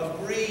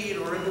of greed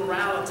or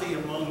immorality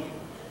among you.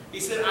 He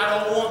said,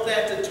 I don't want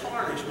that to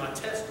tarnish my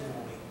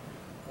testimony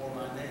or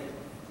my name.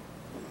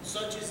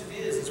 Such as it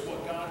is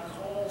what God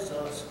calls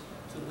us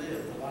to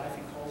live, the life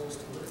he calls us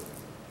to live.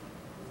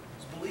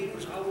 As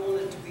believers, I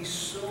want it to be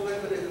so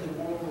evident in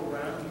the world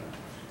around you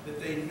that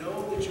they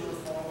know that you're a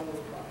follower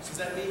of Christ. Does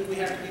that mean we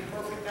have to be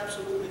perfect?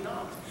 Absolutely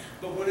not.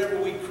 But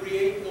whenever we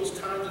create those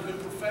times of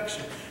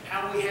imperfection,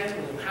 how we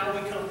handle them, how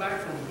we come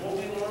back from them, what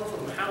we learn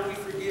from them, how we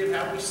forgive,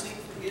 how we seek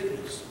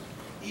forgiveness,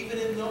 even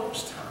in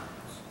those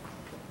times,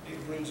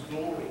 it brings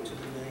glory to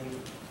the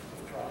name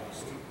of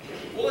Christ.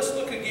 Well, let's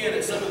look again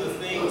at some of the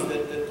things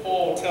that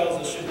Paul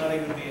tells us should not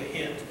even be a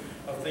hint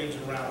of things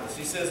around us.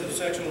 He says of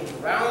sexual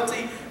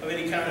immorality, of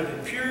any kind of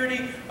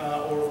impurity,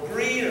 or of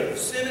greed, or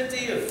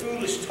obscenity, of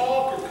foolish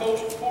talk, or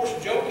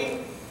coarse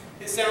joking.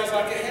 It sounds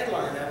like a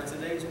headline out of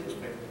today's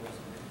newspaper.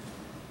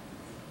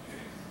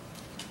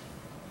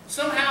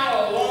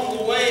 Somehow along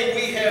the way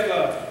we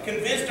have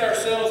convinced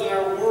ourselves in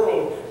our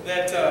world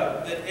that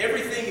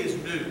everything is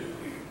new.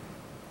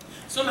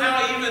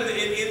 Somehow even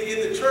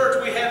in the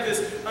church we have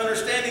this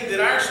understanding that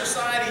our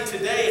society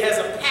today has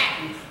a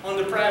patent on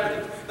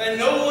depravity. That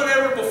no one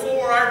ever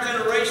before our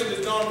generation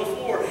has gone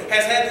before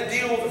has had to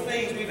deal with the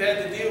things we've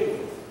had to deal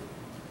with.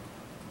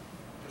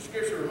 The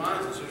Scripture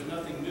reminds us there's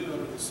nothing new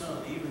under the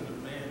sun, even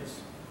of man's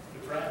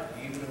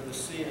depravity, even of the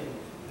sin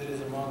that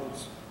is among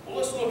us. Well,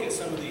 let's look at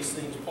some of these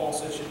things Paul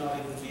says should not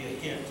even be a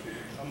hint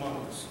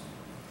among us.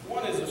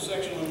 One is of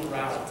sexual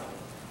immorality.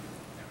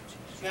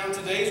 Now in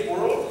today's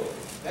world,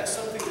 that's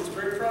something that's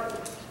very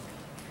prevalent.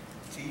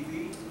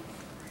 TV,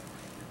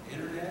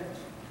 internet,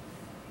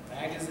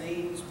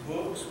 magazines,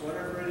 books,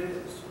 whatever it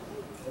is.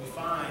 We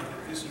find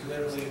that this is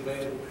readily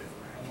available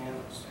among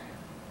us.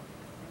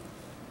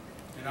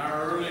 In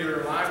our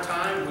earlier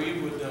lifetime, we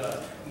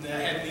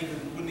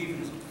wouldn't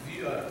even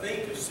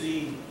think of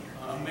seeing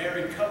a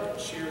married couple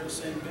share the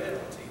same bed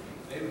on TV.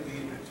 They would be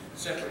in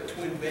separate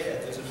twin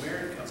beds as a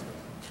married couple.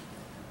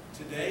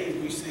 Today,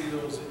 we see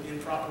those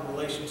improper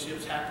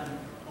relationships happen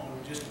on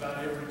just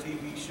about every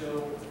TV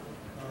show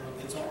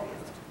that's on.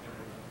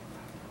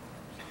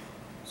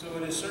 So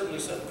it is certainly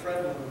something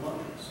prevalent among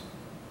us.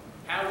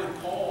 How would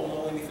Paul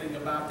know anything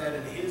about that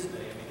in his day?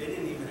 I mean, they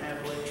didn't even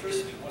have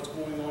electricity. What's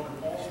going on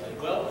in Paul's day?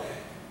 Well,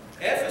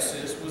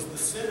 Ephesus was the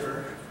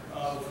center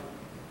of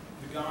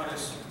the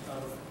goddess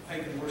of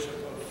pagan worship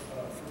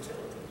of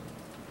fertility,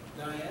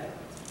 Diana.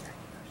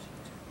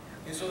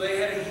 And so they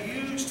had a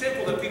huge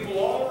temple that people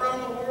all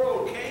around the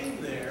world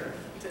came there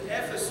to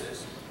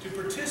Ephesus to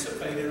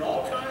participate in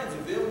all kinds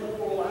of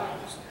immoral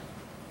acts.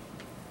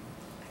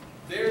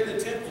 There in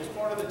the temple is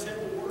part of the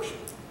temple worship.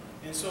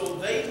 And so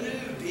they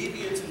knew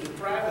deviance and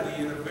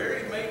depravity in a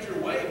very major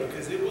way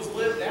because it was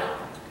lived out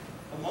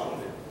among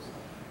them.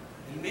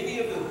 And many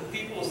of the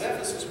people of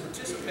Ephesus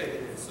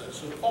participated in such.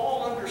 So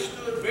Paul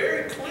understood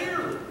very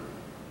clearly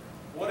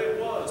what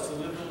it was to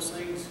live those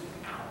things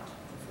out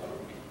in front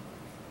of people.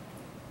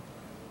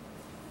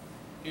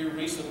 Here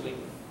recently,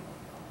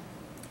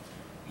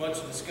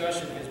 much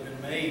discussion has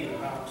been made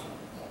about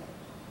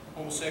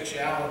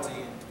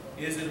homosexuality.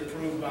 Is it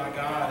approved by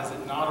God? Is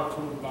it not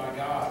approved by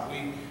God?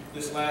 We,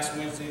 this last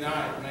Wednesday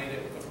night, made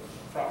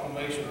a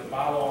proclamation, a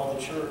bylaw of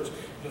the church,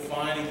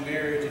 defining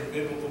marriage in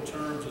biblical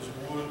terms as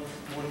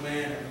one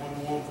man and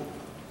one woman.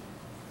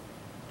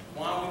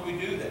 Why would we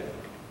do that?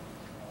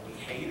 Are we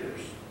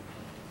haters?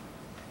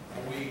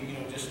 Are we,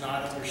 just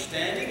not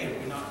understanding?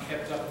 Have we not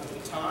kept up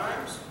with the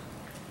times?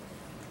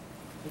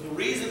 Well, the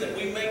reason that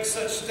we make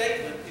such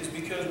statement is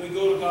because we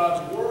go to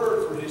God's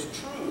Word for His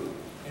truth.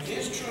 And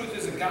His truth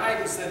is a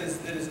guidance that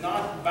is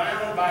not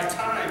bound by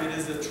time. It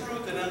is a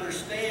truth that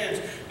understands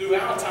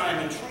throughout time,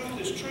 and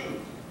truth is truth.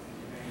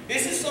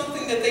 This is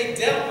something that they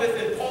dealt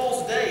with in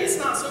Paul's day. It's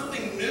not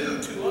something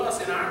new to us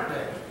in our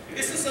day.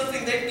 This is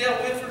something they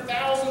dealt with for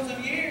thousands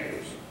of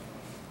years.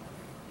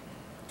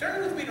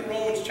 Turn with me to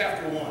Romans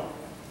chapter 1.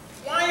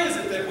 Why is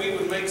it that we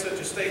would make such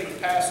a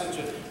statement, pass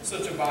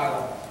such a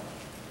bylaw?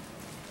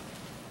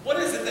 What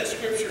is it that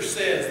Scripture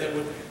says that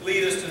would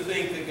lead us to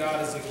think that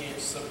God is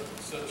against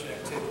such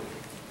activity?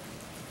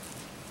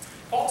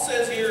 Paul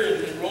says here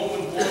in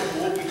Romans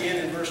 1, we'll begin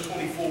in verse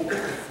 24.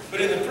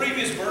 But in the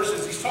previous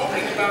verses, he's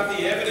talking about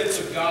the evidence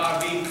of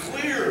God being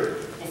clear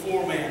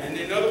before man. And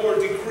in other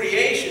words, in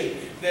creation,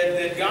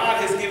 that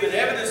God has given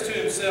evidence to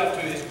Himself,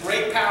 to His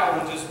great power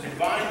and to His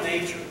divine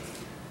nature.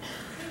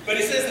 But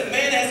he says that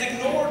man has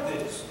ignored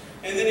this.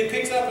 And then he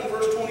picks up in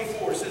verse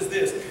 24. It says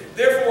this: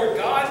 Therefore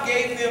God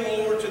gave them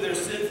over to their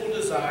sinful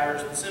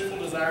desires, the sinful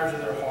desires of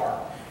their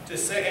heart,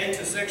 and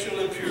to sexual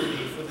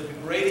impurity, for the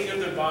degrading of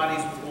their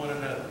bodies with one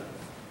another.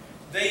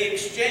 They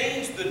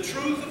exchanged the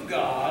truth of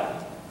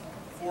God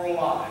for a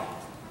lie.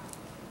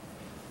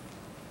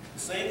 The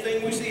same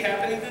thing we see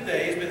happening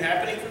today has been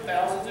happening for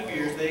thousands of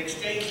years. They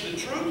exchanged the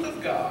truth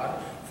of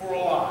God for a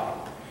lie.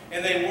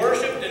 And they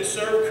worshipped and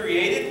served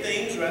created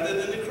things rather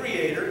than the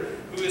Creator,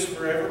 who is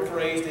forever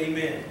praised.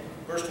 Amen.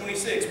 Verse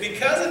 26,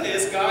 because of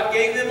this, God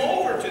gave them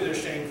over to their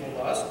shameful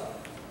lust.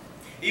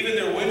 Even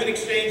their women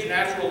exchanged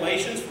natural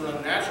relations for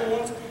unnatural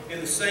ones. In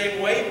the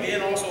same way,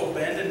 men also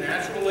abandoned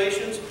natural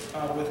relations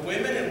with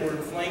women and were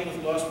inflamed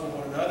with lust for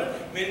one another.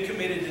 Men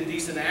committed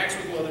indecent acts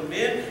with other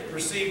men,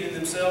 received in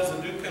themselves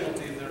the due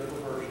penalty of their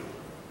perversion.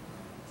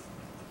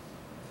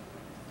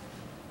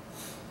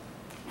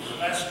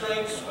 That's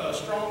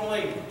strong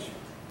language.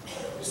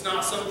 It's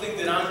not something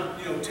that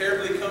I'm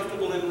terribly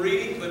comfortable in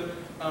reading, but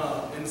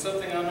and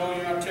something I know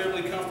you're not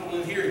terribly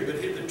comfortable in hearing.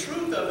 But the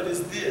truth of it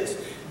is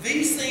this: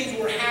 these things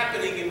were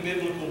happening in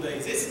biblical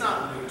days. It's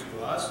not new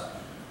to us.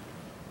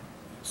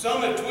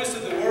 Some have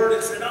twisted the word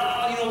and said,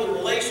 oh, you know, the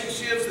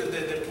relationships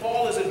that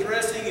Paul is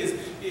addressing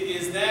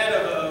is that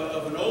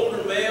of an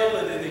older male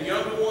and a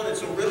younger one, and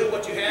so really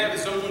what you have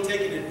is someone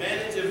taking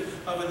advantage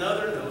of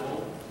another.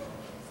 No.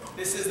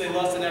 This is they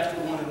lusted after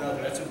one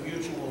another. That's a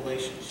mutual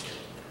relationship.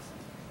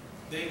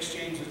 They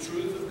exchanged the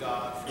truth of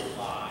God for a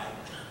lie,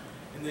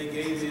 and they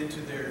gave in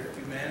to their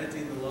humanity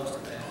and the lust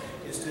of that,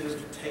 instead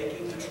of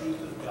taking the truth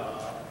of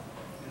God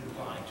and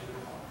applying to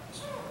their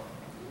hearts.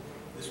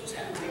 This was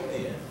happening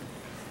then.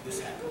 This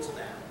happens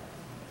now.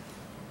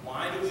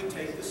 Why do we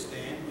take the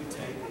stand we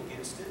take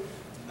against it?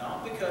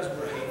 Not because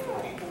we're hateful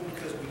people,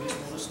 because we just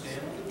want to stand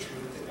on the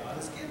truth that God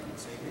has given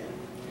us. Amen.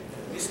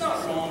 It's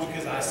not wrong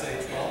because I say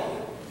it's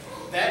wrong.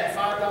 That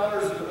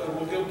 $5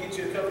 will go get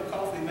you a cup of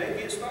coffee,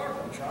 maybe at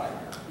Starbucks, right?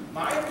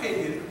 My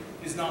opinion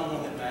is not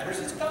one that matters.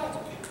 It's God's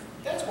opinion.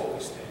 That's what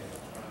we stand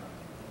on.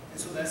 And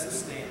so that's the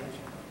stand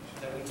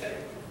that we take.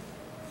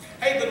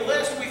 Hey, but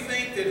lest we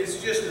think that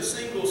it's just a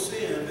single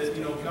sin that,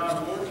 you know,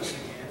 God warned us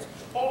against,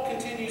 Paul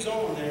continues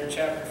on there in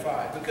chapter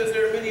 5, because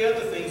there are many other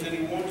things that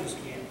he warns us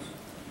against.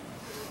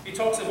 He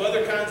talks of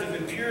other kinds of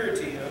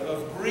impurity,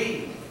 of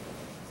greed.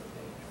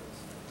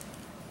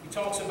 He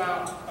talks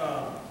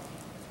about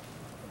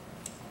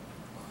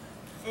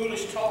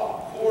foolish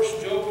talk, coarse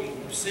joking,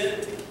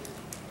 obscenity.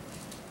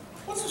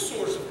 What's the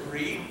source of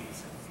greed?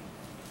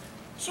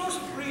 The source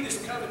of greed is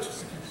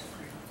covetousness.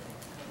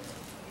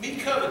 Me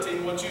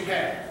coveting what you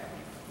have.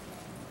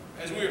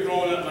 As we were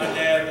growing up, my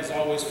dad was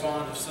always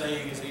fond of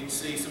saying, as he'd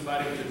see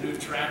somebody with a new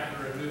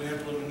tractor, a new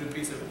implement, a new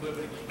piece of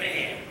equipment, he'd go,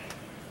 man,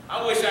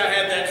 I wish I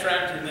had that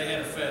tractor and they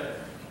had a feather.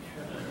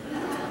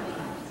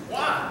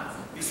 Why?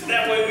 He said,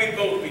 that way we'd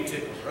both be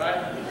tickled,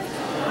 right?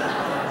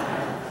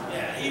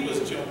 Yeah, he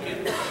was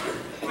joking.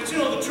 But you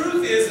know, the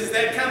truth is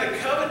that kind of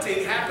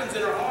coveting happens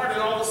in our heart,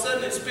 and all of a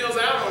sudden it spills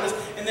out on us,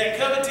 and that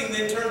coveting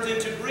then turns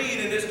into greed,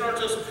 and it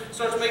starts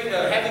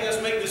having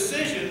us make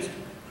decisions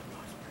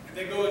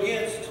that go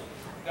against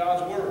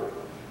God's word.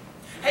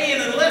 Hey,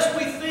 and unless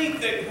we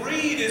think that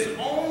greed is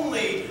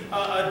only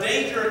a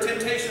danger or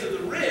temptation of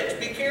the rich,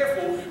 be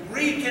careful.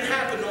 Greed can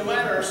happen no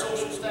matter our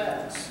social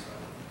status.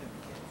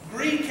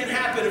 Greed can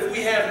happen if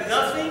we have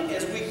nothing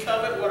as we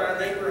covet what our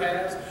neighbor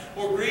has,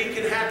 or greed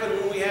can happen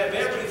when we have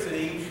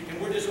everything and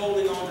we're just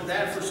holding on to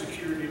that for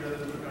security rather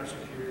than putting our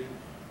security in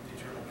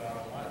the eternal God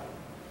Almighty.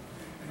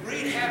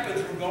 Greed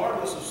happens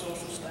regardless of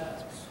social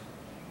status.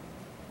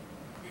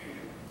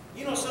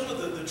 You know, some of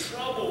the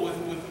trouble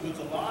with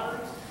the lottery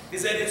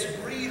is that it's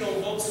greed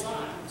on both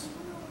sides.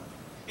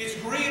 It's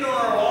greed on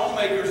our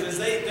lawmakers as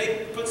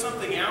they put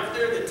something out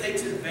there that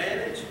takes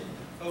advantage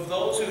of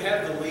those who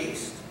have the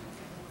least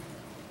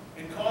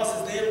and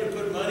causes them to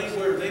put money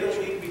where they don't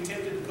need to be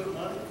tempted to put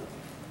money.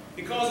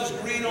 It causes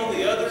greed on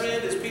the other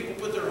end as people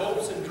put their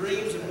hopes and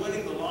dreams in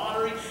winning the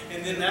lottery,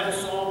 and then that'll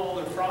solve all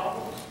their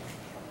problems.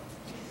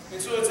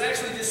 And so it's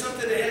actually just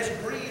something that has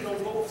greed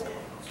on both ends.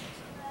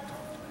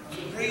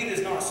 Greed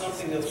is not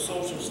something of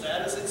social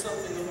status, it's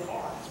something of the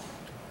heart.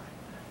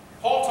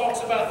 Paul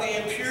talks about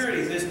the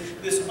impurity,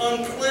 this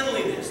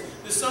uncleanliness,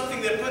 this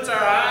something that puts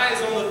our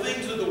eyes on the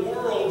things of the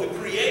world, the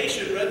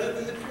creation, rather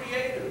than the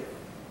Creator.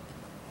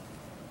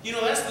 You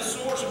know, that's the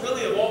source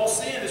really of all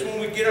sin, is when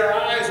we get our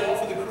eyes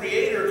off of the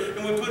Creator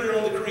and we put it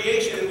on the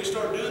creation and we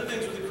start doing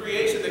things with the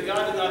creation that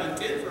God did not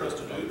intend for us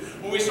to do.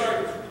 When we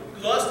start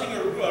lusting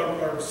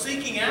or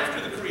seeking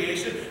after the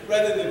creation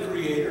rather than the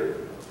Creator.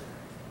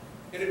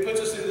 And it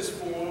puts us in this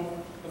form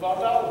of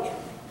idolatry.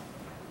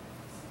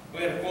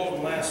 We had a quote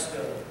in last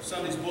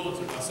Sunday's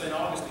bulletin by St.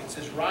 Augustine. It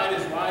says, right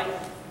is right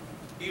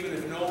even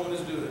if no one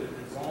is doing it,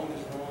 and wrong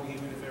is wrong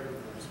even if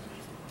everyone is doing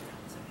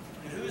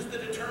it. And who's the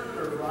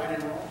determiner of right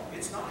and wrong?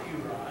 It's not you,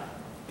 right?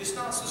 It's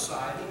not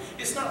society.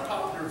 It's not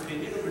popular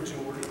opinion or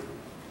majority.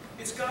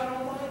 It's God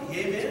Almighty.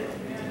 Amen?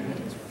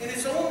 Amen. And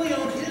it's only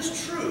on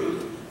His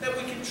truth that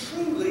we can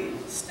truly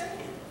stand.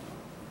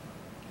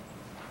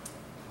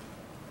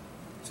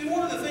 See,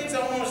 one of the things I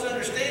want us to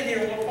understand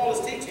here, what Paul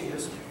is teaching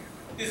us,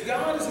 is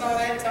God is not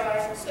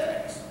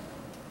anti-sex.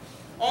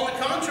 On the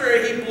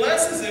contrary, He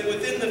blesses it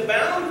within the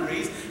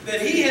boundaries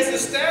that He has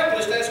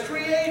established as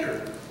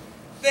Creator.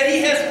 That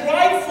He has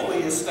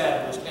rightfully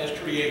established as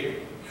Creator.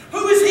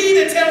 Who is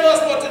He to tell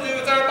us what to do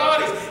with our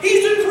bodies?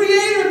 He's the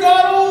Creator,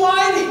 God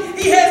Almighty.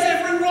 He has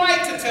every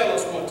right to tell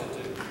us what to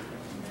do.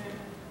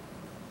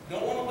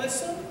 Don't want to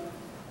listen?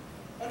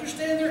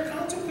 Understand there are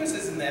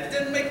consequences in that. It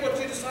doesn't make what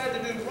you decide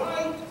to do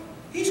right.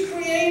 He's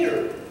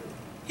Creator.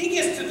 He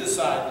gets to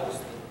decide those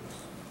things.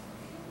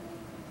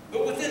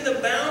 But within the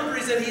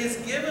boundaries that He has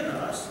given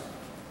us,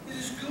 it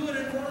is good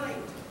and right.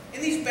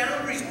 And these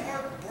boundaries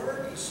aren't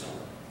burdensome.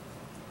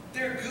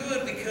 They're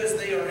good because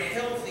they are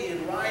healthy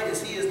and right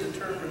as He has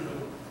determined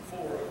them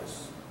for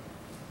us.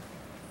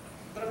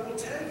 But I will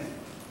tell you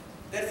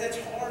that that's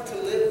hard to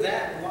live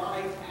that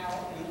life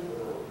out in the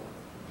world.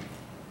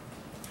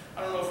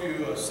 I don't know if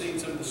you've seen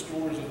some of the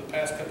stories of the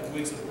past couple of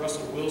weeks of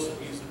Russell Wilson.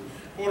 He's the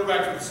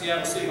quarterback for the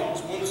Seattle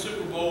Seahawks. Won the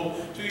Super Bowl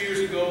 2 years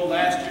ago.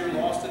 Last year,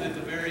 lost it at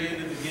the very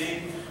end of the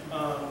game.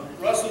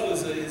 Russell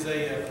is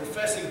a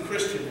professing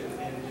Christian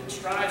in and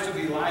strives to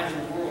be light in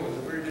the world in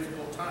a very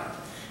difficult time.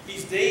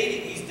 He's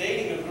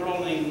dating a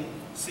girl named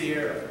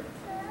Sierra.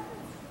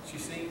 She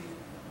sing?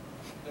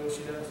 Know what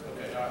she does?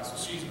 Okay, all right. So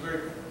she's a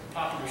very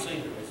popular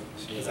singer,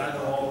 because I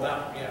know all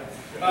about her.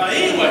 Yeah.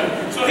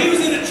 Anyway, so he was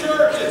in a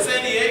church in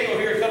San Diego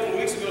here a couple of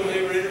weeks ago, and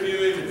they were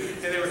interviewing him,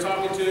 and they were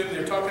talking to him, and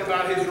they were talking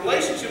about his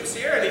relationship with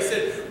Sierra, and he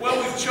said,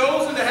 well, we've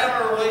chosen to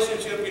have our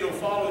relationship,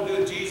 follow and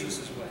do it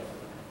Jesus' way.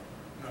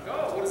 I'm like,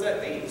 oh, what does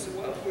that mean? He said,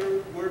 well,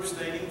 we're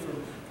abstaining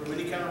from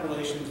any kind of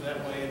relations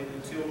that way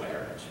until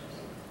marriage.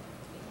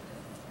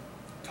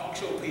 Talk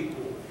show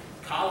people,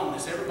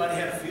 columnists, everybody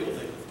had a field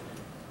day with him.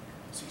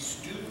 Is he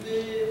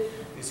stupid?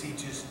 Is he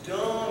just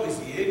dumb? Is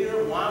he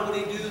ignorant? Why would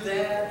he do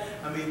that?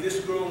 I mean,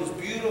 this girl is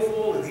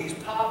beautiful, and he's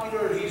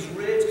popular, and he's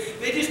rich.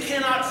 They just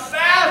cannot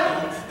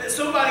fathom that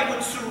somebody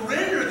would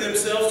surrender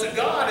themselves to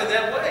God in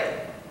that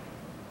way.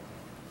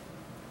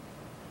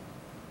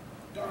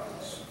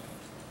 Darkness.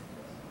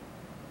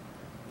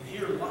 And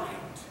here light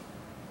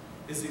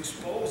is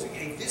exposing,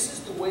 hey, this is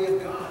the way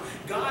of God.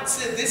 God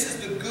said this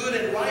is the good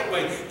and right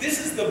way.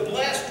 This is the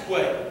blessed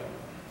way.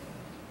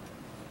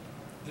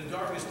 The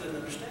darkness doesn't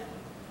understand.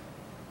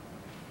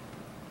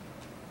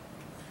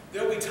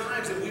 There will be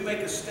times that we make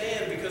a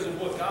stand because of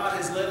what God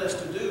has led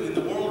us to do. And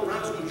the world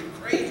around us goes, you're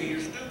crazy,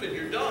 you're stupid,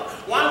 you're dumb.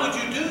 Why would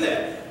you do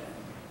that?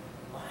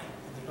 Light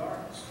in the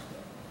darkness.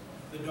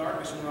 The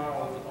darkness will not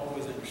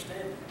always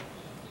understand it.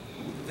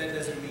 But that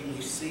doesn't mean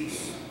we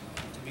cease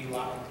to be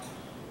light.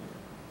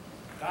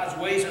 God's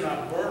ways are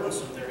not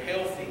burdensome, they're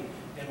healthy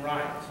and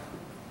right.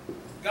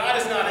 God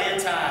is not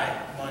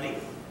anti-money,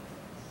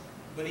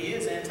 but He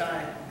is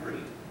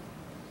anti-greed.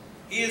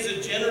 He is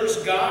a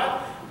generous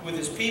God with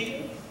His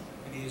people,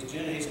 and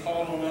He's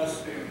called on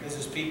us as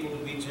His people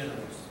to be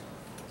generous.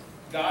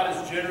 God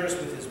is generous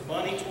with His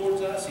money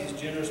towards us. He is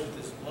generous with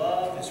His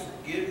love, His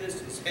forgiveness,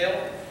 His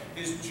help,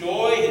 His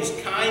joy, His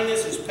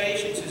kindness, His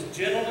patience, His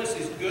gentleness,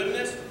 His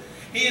goodness.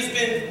 He has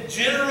been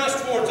generous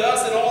towards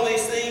us in all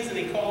these things, and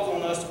He calls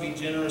on us to be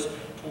generous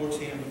towards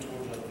Him and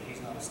towards others.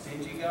 He's not a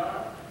stingy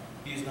God.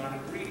 He is not a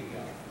greedy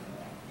God.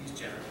 He's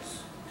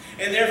generous.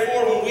 And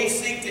therefore, when we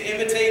seek to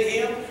imitate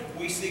Him,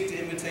 we seek to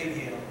imitate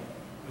Him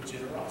with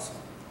generosity.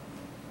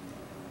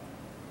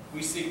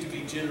 We seek to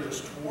be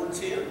generous towards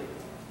Him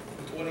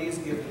with what He has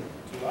given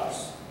to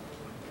us.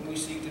 And we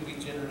seek to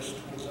be generous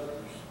towards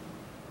others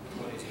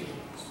with what He's given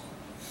us.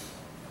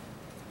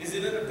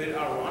 Isn't it a bit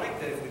ironic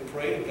that if we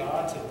pray to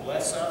God to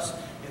bless us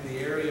in the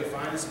area of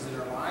finances in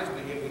our lives,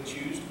 but yet we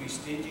choose to be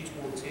stingy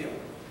towards Him,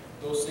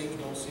 those things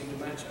don't seem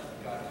to match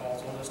up. God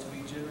calls on us to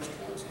be generous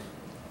towards Him.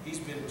 He's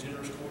been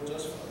generous towards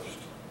us first.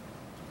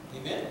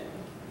 Amen?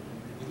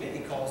 Amen. He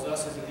calls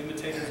us as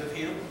imitators of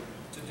Him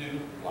to do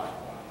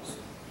likewise.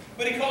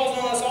 But He calls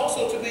on us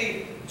also to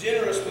be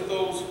generous with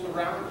those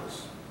around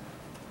us.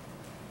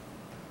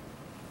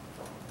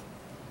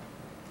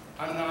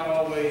 I'm not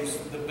always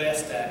the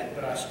best at it,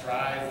 but I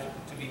strive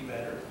to be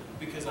better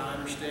because I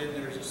understand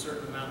there's a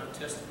certain amount of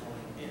testimony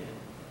in it.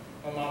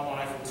 Well, my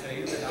wife will tell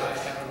you that I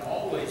haven't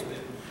always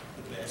been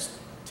the best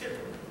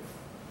tipper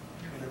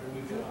whenever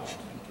we go out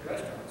to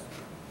restaurants.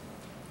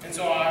 And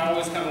so I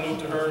always kind of look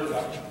to her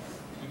like,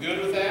 you good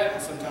with that?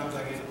 And sometimes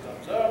I get a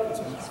thumbs up, and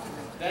sometimes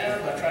I get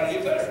down, but I try to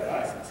get better,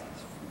 right?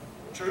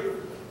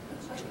 True?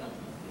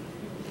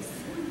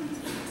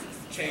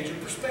 Change your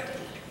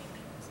perspective.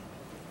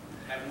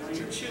 Have one of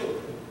your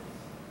children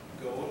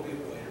go and be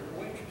a waiter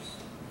or waitress.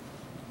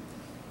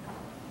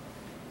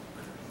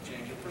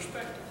 Change your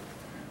perspective.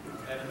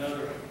 I had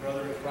another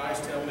brother in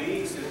Christ tell me,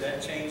 he said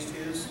that changed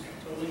his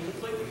totally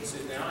completely. He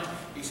said,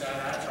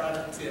 I try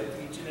to tip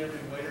each and every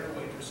waiter or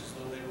waitress as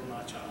though they were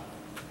my child.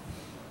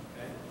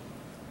 Okay?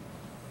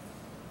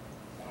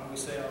 Why do we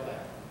say all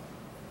that?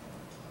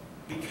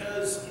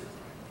 Because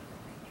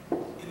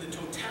in the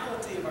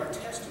totality of our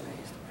testimony,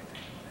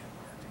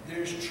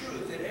 there's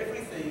truth that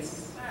everything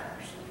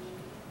matters.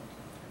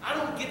 I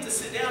don't get to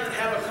sit down and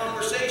have a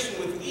conversation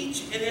with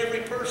each and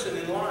every person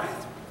in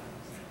life.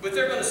 But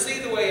they're going to see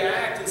the way I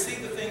act and see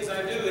the things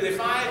I do. And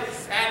if I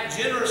act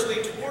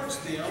generously towards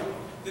them,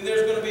 then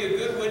there's going to be a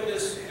good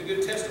witness, a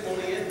good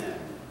testimony in that.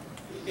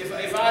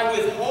 If I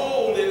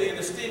withhold in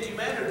a stingy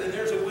manner, then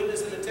there's a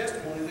witness and a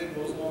testimony that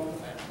goes along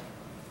with that.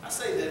 I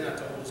say that not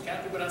to hold us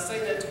captive, but I say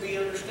that to be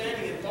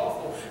understanding and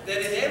thoughtful, that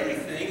in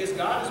everything, as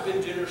God has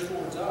been generous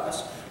towards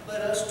us,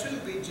 let us too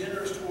be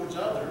generous towards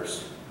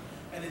others,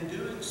 and in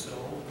doing so,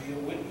 be a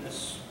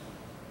witness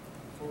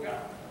for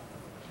God.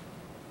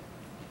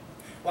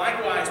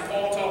 Likewise,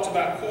 Paul talks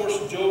about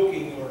coarse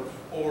joking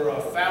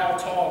or foul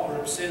talk or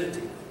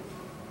obscenity.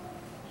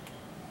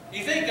 Do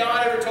you think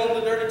God ever told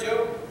a dirty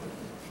joke?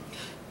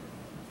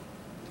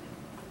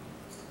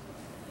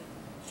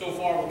 So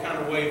far, we're kind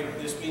of wavering.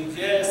 This means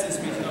yes,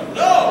 this means no.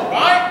 No,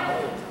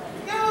 right?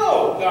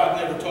 No, God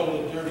never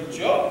told a dirty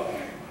joke.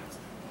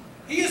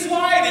 He is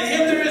light, in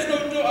Him there is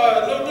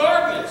no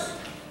darkness.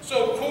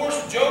 So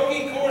coarse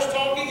joking, coarse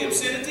talking,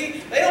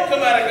 obscenity, they don't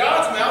come out of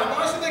God's mouth.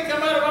 Why should they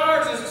come out of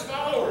ours as His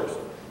followers?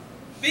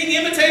 Being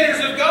imitators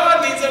of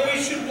God means that we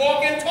should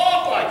walk and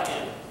talk like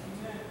Him.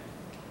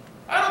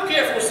 I don't don't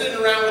care if we're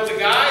sitting around with the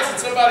guys and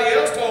somebody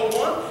else told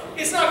one.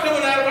 It's not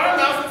coming out of our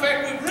mouth. In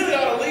fact, we really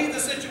ought to leave the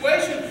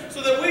situation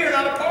so that we are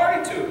not a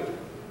party to it.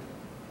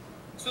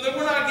 So that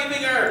we're not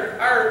giving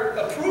our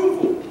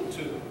approval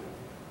to it.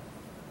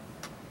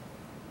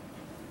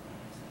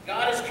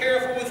 God is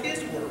careful with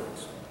His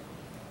words.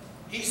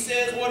 He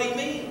says what He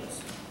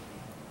means.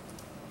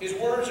 His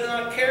words are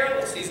not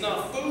careless. He's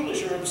not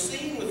foolish or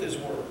obscene with His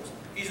words.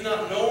 He's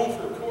not known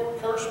for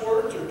curse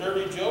words or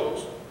dirty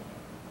jokes.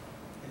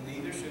 And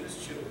neither should His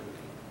children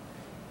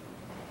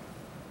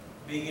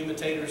be. Being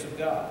imitators of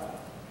God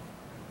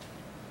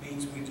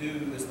means we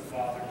do as the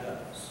Father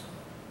does.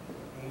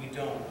 And we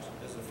don't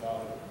as the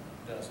Father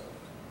doesn't.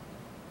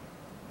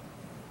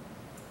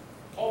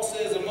 Paul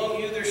says,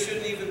 among you there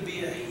shouldn't even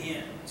be a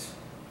hint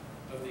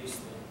of these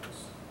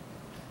things.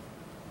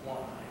 Why?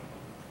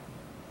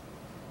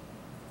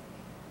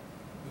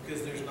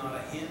 Because there's not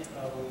a hint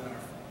of them in our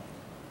Father.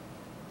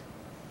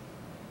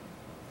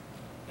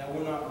 Now,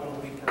 we're not going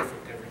to be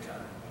perfect every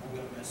time. We're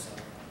going to mess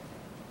up.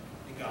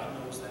 And God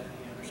knows that, and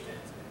He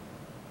understands that.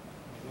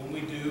 And when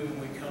we do, when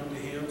we come to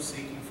Him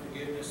seeking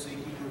forgiveness,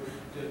 seeking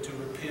to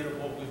repent of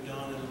what we've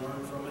done and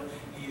learn from it,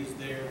 He is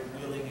there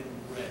willing and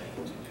ready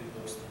to do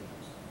those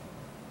things,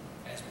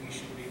 as we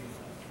should be with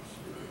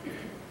others.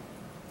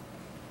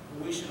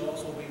 But we should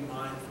also be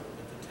mindful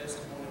that the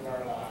testimony of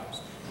our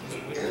lives is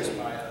witnessed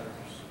by others.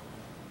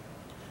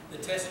 The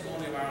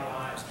testimony of our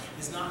lives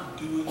is not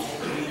doing what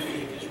we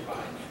think is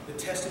right. The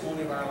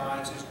testimony of our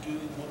lives is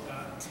doing what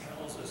God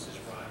tells us is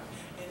right,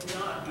 and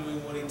not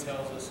doing what He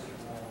tells us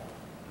is wrong.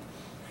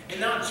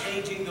 And not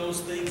changing those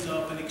things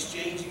up and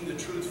exchanging the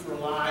truth for a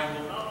lie and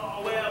going,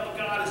 oh, well, but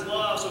God is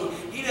love, so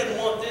He doesn't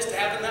want this to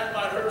happen. That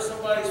might hurt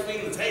somebody's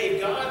feelings. Hey,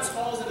 if God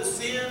calls it a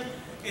sin,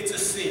 it's a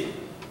sin.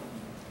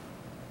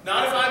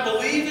 Not if I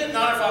believe it,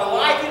 not if I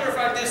like it, or if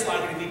I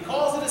dislike it. If He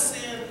calls it a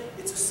sin,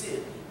 it's a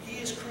sin.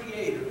 He is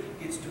Creator.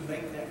 It's to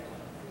make that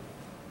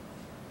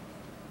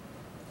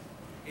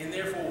clear. And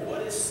therefore,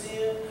 what is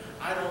sin?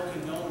 I don't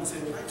condone and say,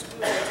 well, that's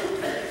good, that's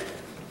okay.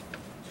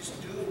 Just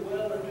do it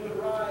well and do it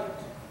right.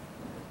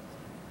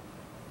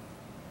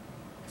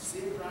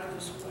 Sin drives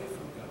us away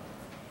from God.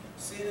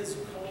 Sin is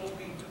called to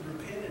be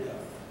repented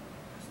of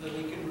so that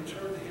we can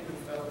return to Him in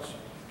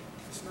fellowship.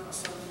 It's not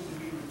something to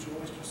be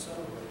rejoiced or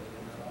celebrated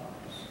in our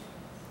lives.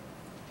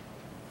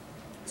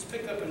 Let's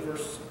pick up in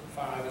verse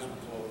 5 as we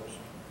close.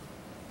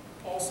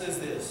 Paul says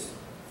this,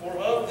 for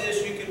of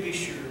this you can be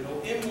sure, no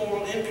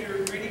immoral,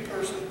 impure, greedy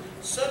person,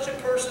 such a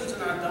person's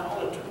an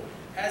idolater,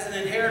 has an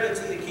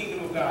inheritance in the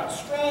kingdom of God.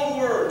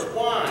 Strong words.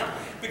 Why?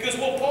 Because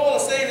what Paul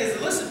is saying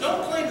is, listen,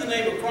 don't claim the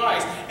name of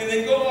Christ and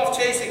then go off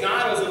chasing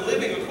idols and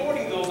living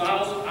according to those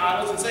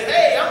idols and say,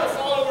 hey, I'm a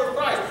follower of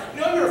Christ.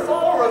 No, you're a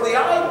follower of the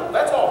idol.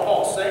 That's all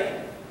Paul's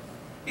saying.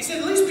 He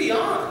said, at least be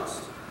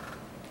honest.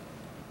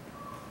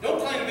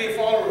 Don't claim to be a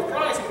follower of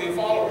Christ and be a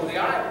follower of the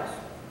idols.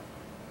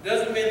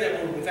 Doesn't mean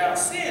that we're without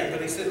sin,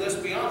 but he said, let's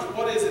be honest,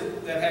 what is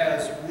it that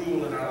has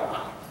rule in our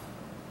life?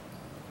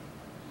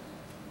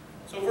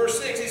 So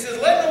verse 6, he says,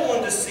 let no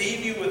one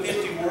deceive you with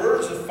empty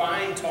words of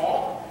fine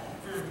talk,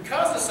 for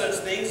because of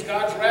such things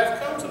God's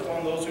wrath comes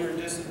upon those who are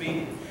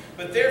disobedient.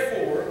 But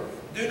therefore,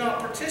 do not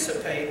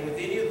participate with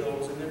any of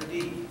those in their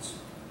deeds.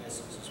 This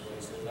is what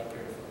he says, I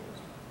paraphrase.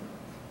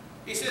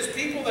 He says,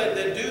 people that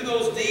do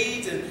those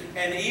deeds,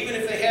 and even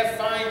if they have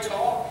fine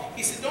talk,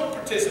 he said, don't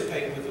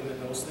participate with them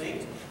in those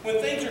things. When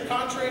things are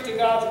contrary to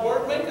God's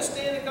word, make a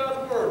stand in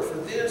God's word, for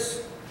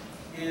this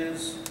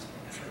is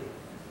true.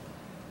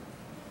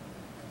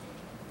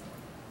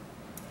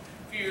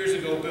 A few years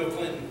ago, Bill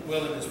Clinton,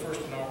 well, in his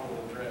first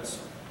inaugural address,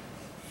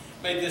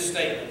 made this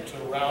statement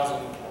to arouse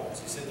an applause.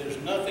 He said, there's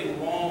nothing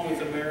wrong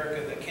with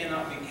America that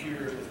cannot be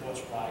cured with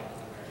what's right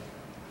with America.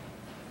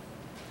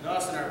 And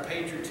us in our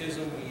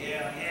patriotism,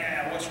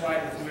 what's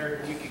right with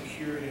America, we can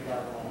cure any of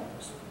our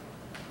wrongs.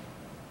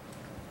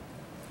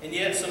 And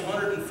yet, some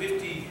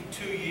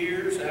 152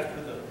 years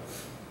after the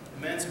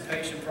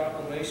Emancipation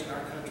Proclamation,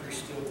 our country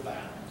still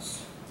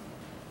battles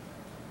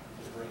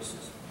with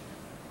racism.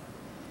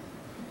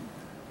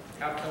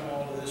 How come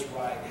all of this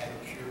right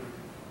hadn't cured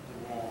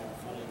the wrong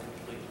fully and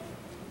completely?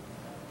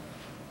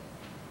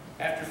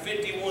 After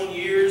 51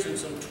 years and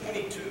some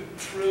 $22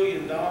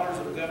 trillion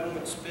of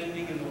government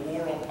spending in the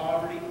war on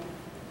poverty,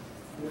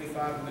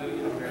 45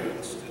 million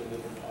Americans still live in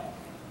poverty.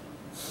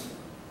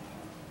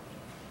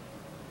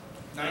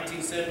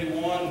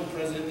 1971,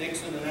 President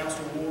Nixon announced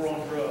a war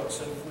on drugs.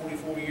 Some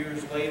 44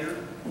 years later,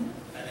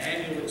 an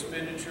annual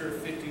expenditure of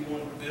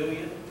 $51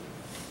 billion,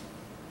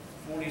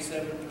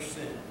 47% of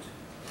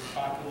the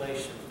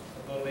population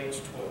above age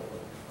 12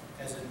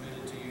 has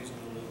admitted to using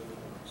illegal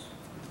drugs.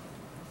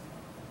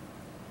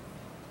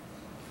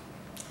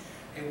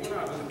 And we're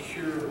not going to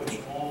cure what's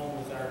wrong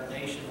with our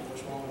nation or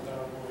what's wrong with our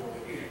world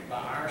by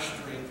our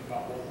strength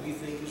about what we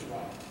think is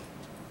right.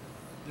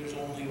 There's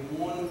only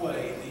one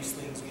way these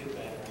things get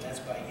better, and that's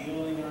by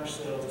yielding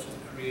ourselves to the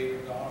Creator,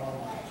 God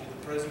Almighty, to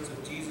the presence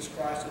of Jesus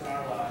Christ in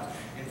our lives,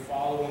 and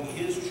following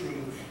His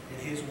truth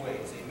and His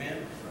ways.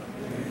 Amen?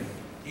 Amen.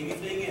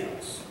 Anything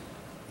else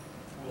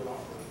will not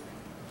work.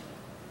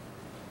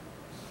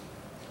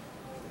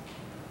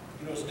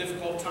 You know, it's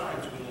difficult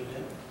times we live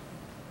in.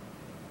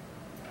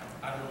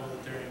 I don't know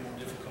that they're any more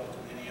difficult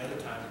than any other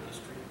time in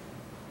history.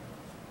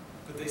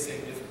 But they say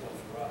difficult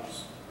for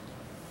us.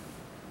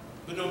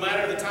 But no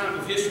matter the time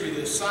of history,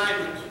 the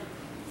assignment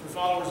for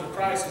followers of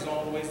Christ is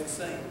always the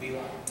same. Be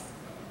light.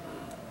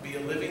 Be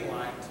a living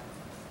light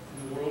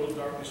in the world of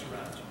darkness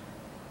around you.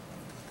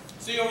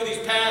 See, over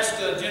these past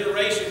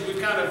generations,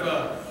 we've kind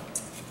of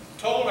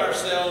told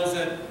ourselves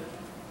that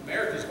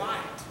America's light.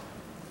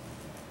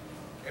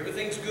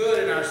 Everything's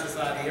good in our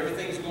society.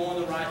 Everything's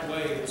going the right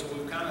way. And so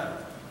we've kind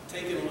of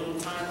taken a little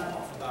time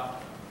off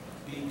about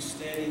being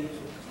steady,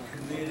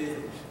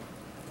 committed,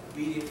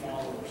 obedient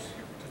followers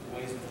to the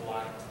ways of the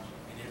light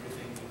in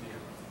everything we do.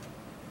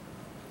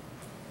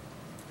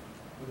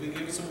 We've been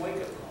given some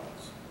wake-up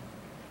calls.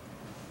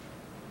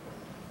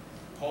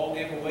 Paul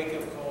gave a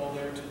wake-up call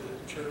there to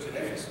the church at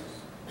Ephesus.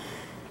 He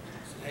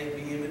said,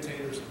 hey, be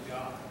imitators of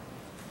God.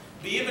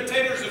 Be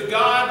imitators of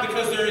God,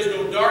 because there is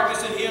no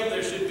darkness in Him.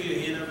 There should be a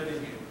hint of it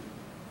in you.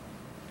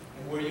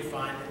 And where you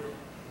find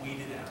it, weed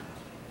it out.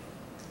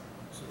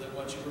 So that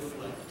what you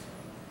reflect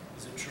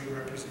is a true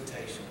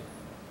representation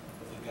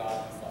of the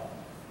God you follow.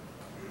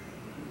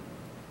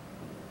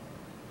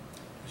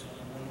 There's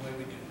only one way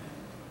we do that.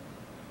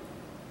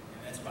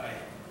 And that's by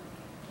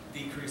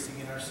decreasing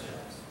in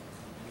ourselves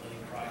and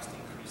letting Christ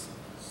increase in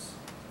us.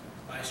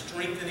 By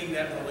strengthening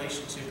that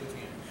relationship with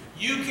Him.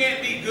 You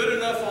can't be good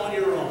enough on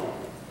your own.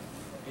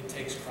 It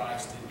takes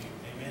Christ in you.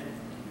 Amen?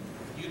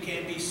 You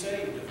can't be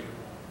saved of your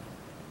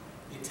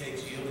own. It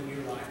takes yielding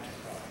your life to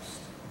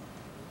Christ.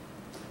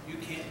 You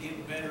can't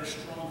get better,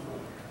 stronger on your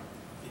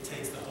own. It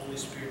takes the Holy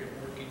Spirit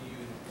working you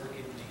and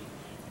working me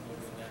in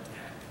order for that to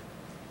happen.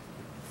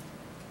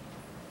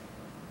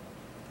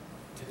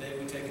 Today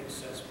we take an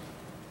assessment.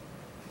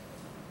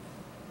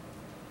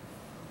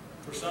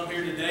 For some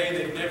here today,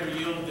 they've never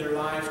yielded their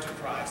lives to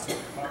Christ. And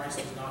Christ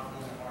is knocking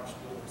on their heart's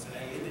door and said,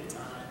 hey, isn't it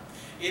time?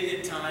 Isn't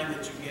it time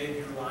that you gave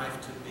your life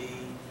to me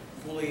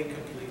fully and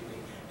completely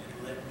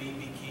and let me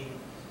be king?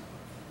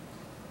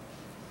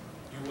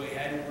 Your way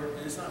hadn't worked,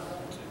 and it's not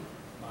going to.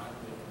 Mine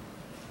will.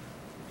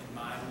 And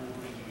mine will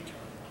bring you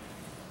eternal life.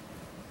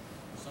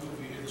 Some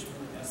of you here this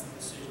morning, that's the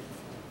decision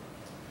for you.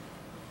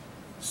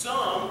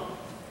 Some,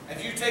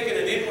 if you've taken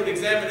an inward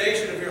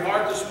examination of your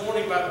heart this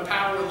morning by the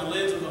power and the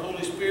lens of the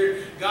Holy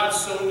Spirit,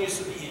 God's shown you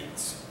some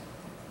hints.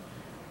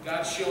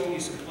 God's shown you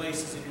some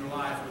places in your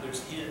life where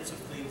there's hints of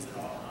things that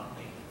ought not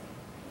be.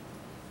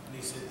 And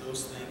He said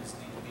those things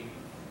need to be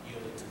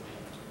yielded to me.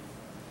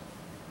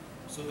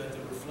 So that the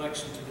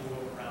reflection to the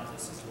world around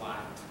us is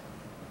light.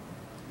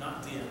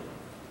 Not dim,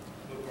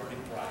 but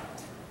burning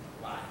bright.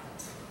 Light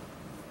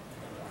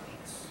in the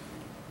darkness.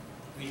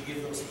 Will you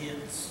give those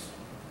hints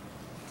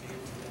to Him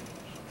today?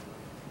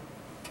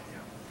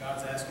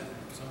 God's asking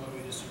some of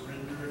you to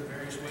surrender in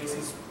various ways.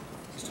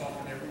 He's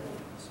talking to everyone.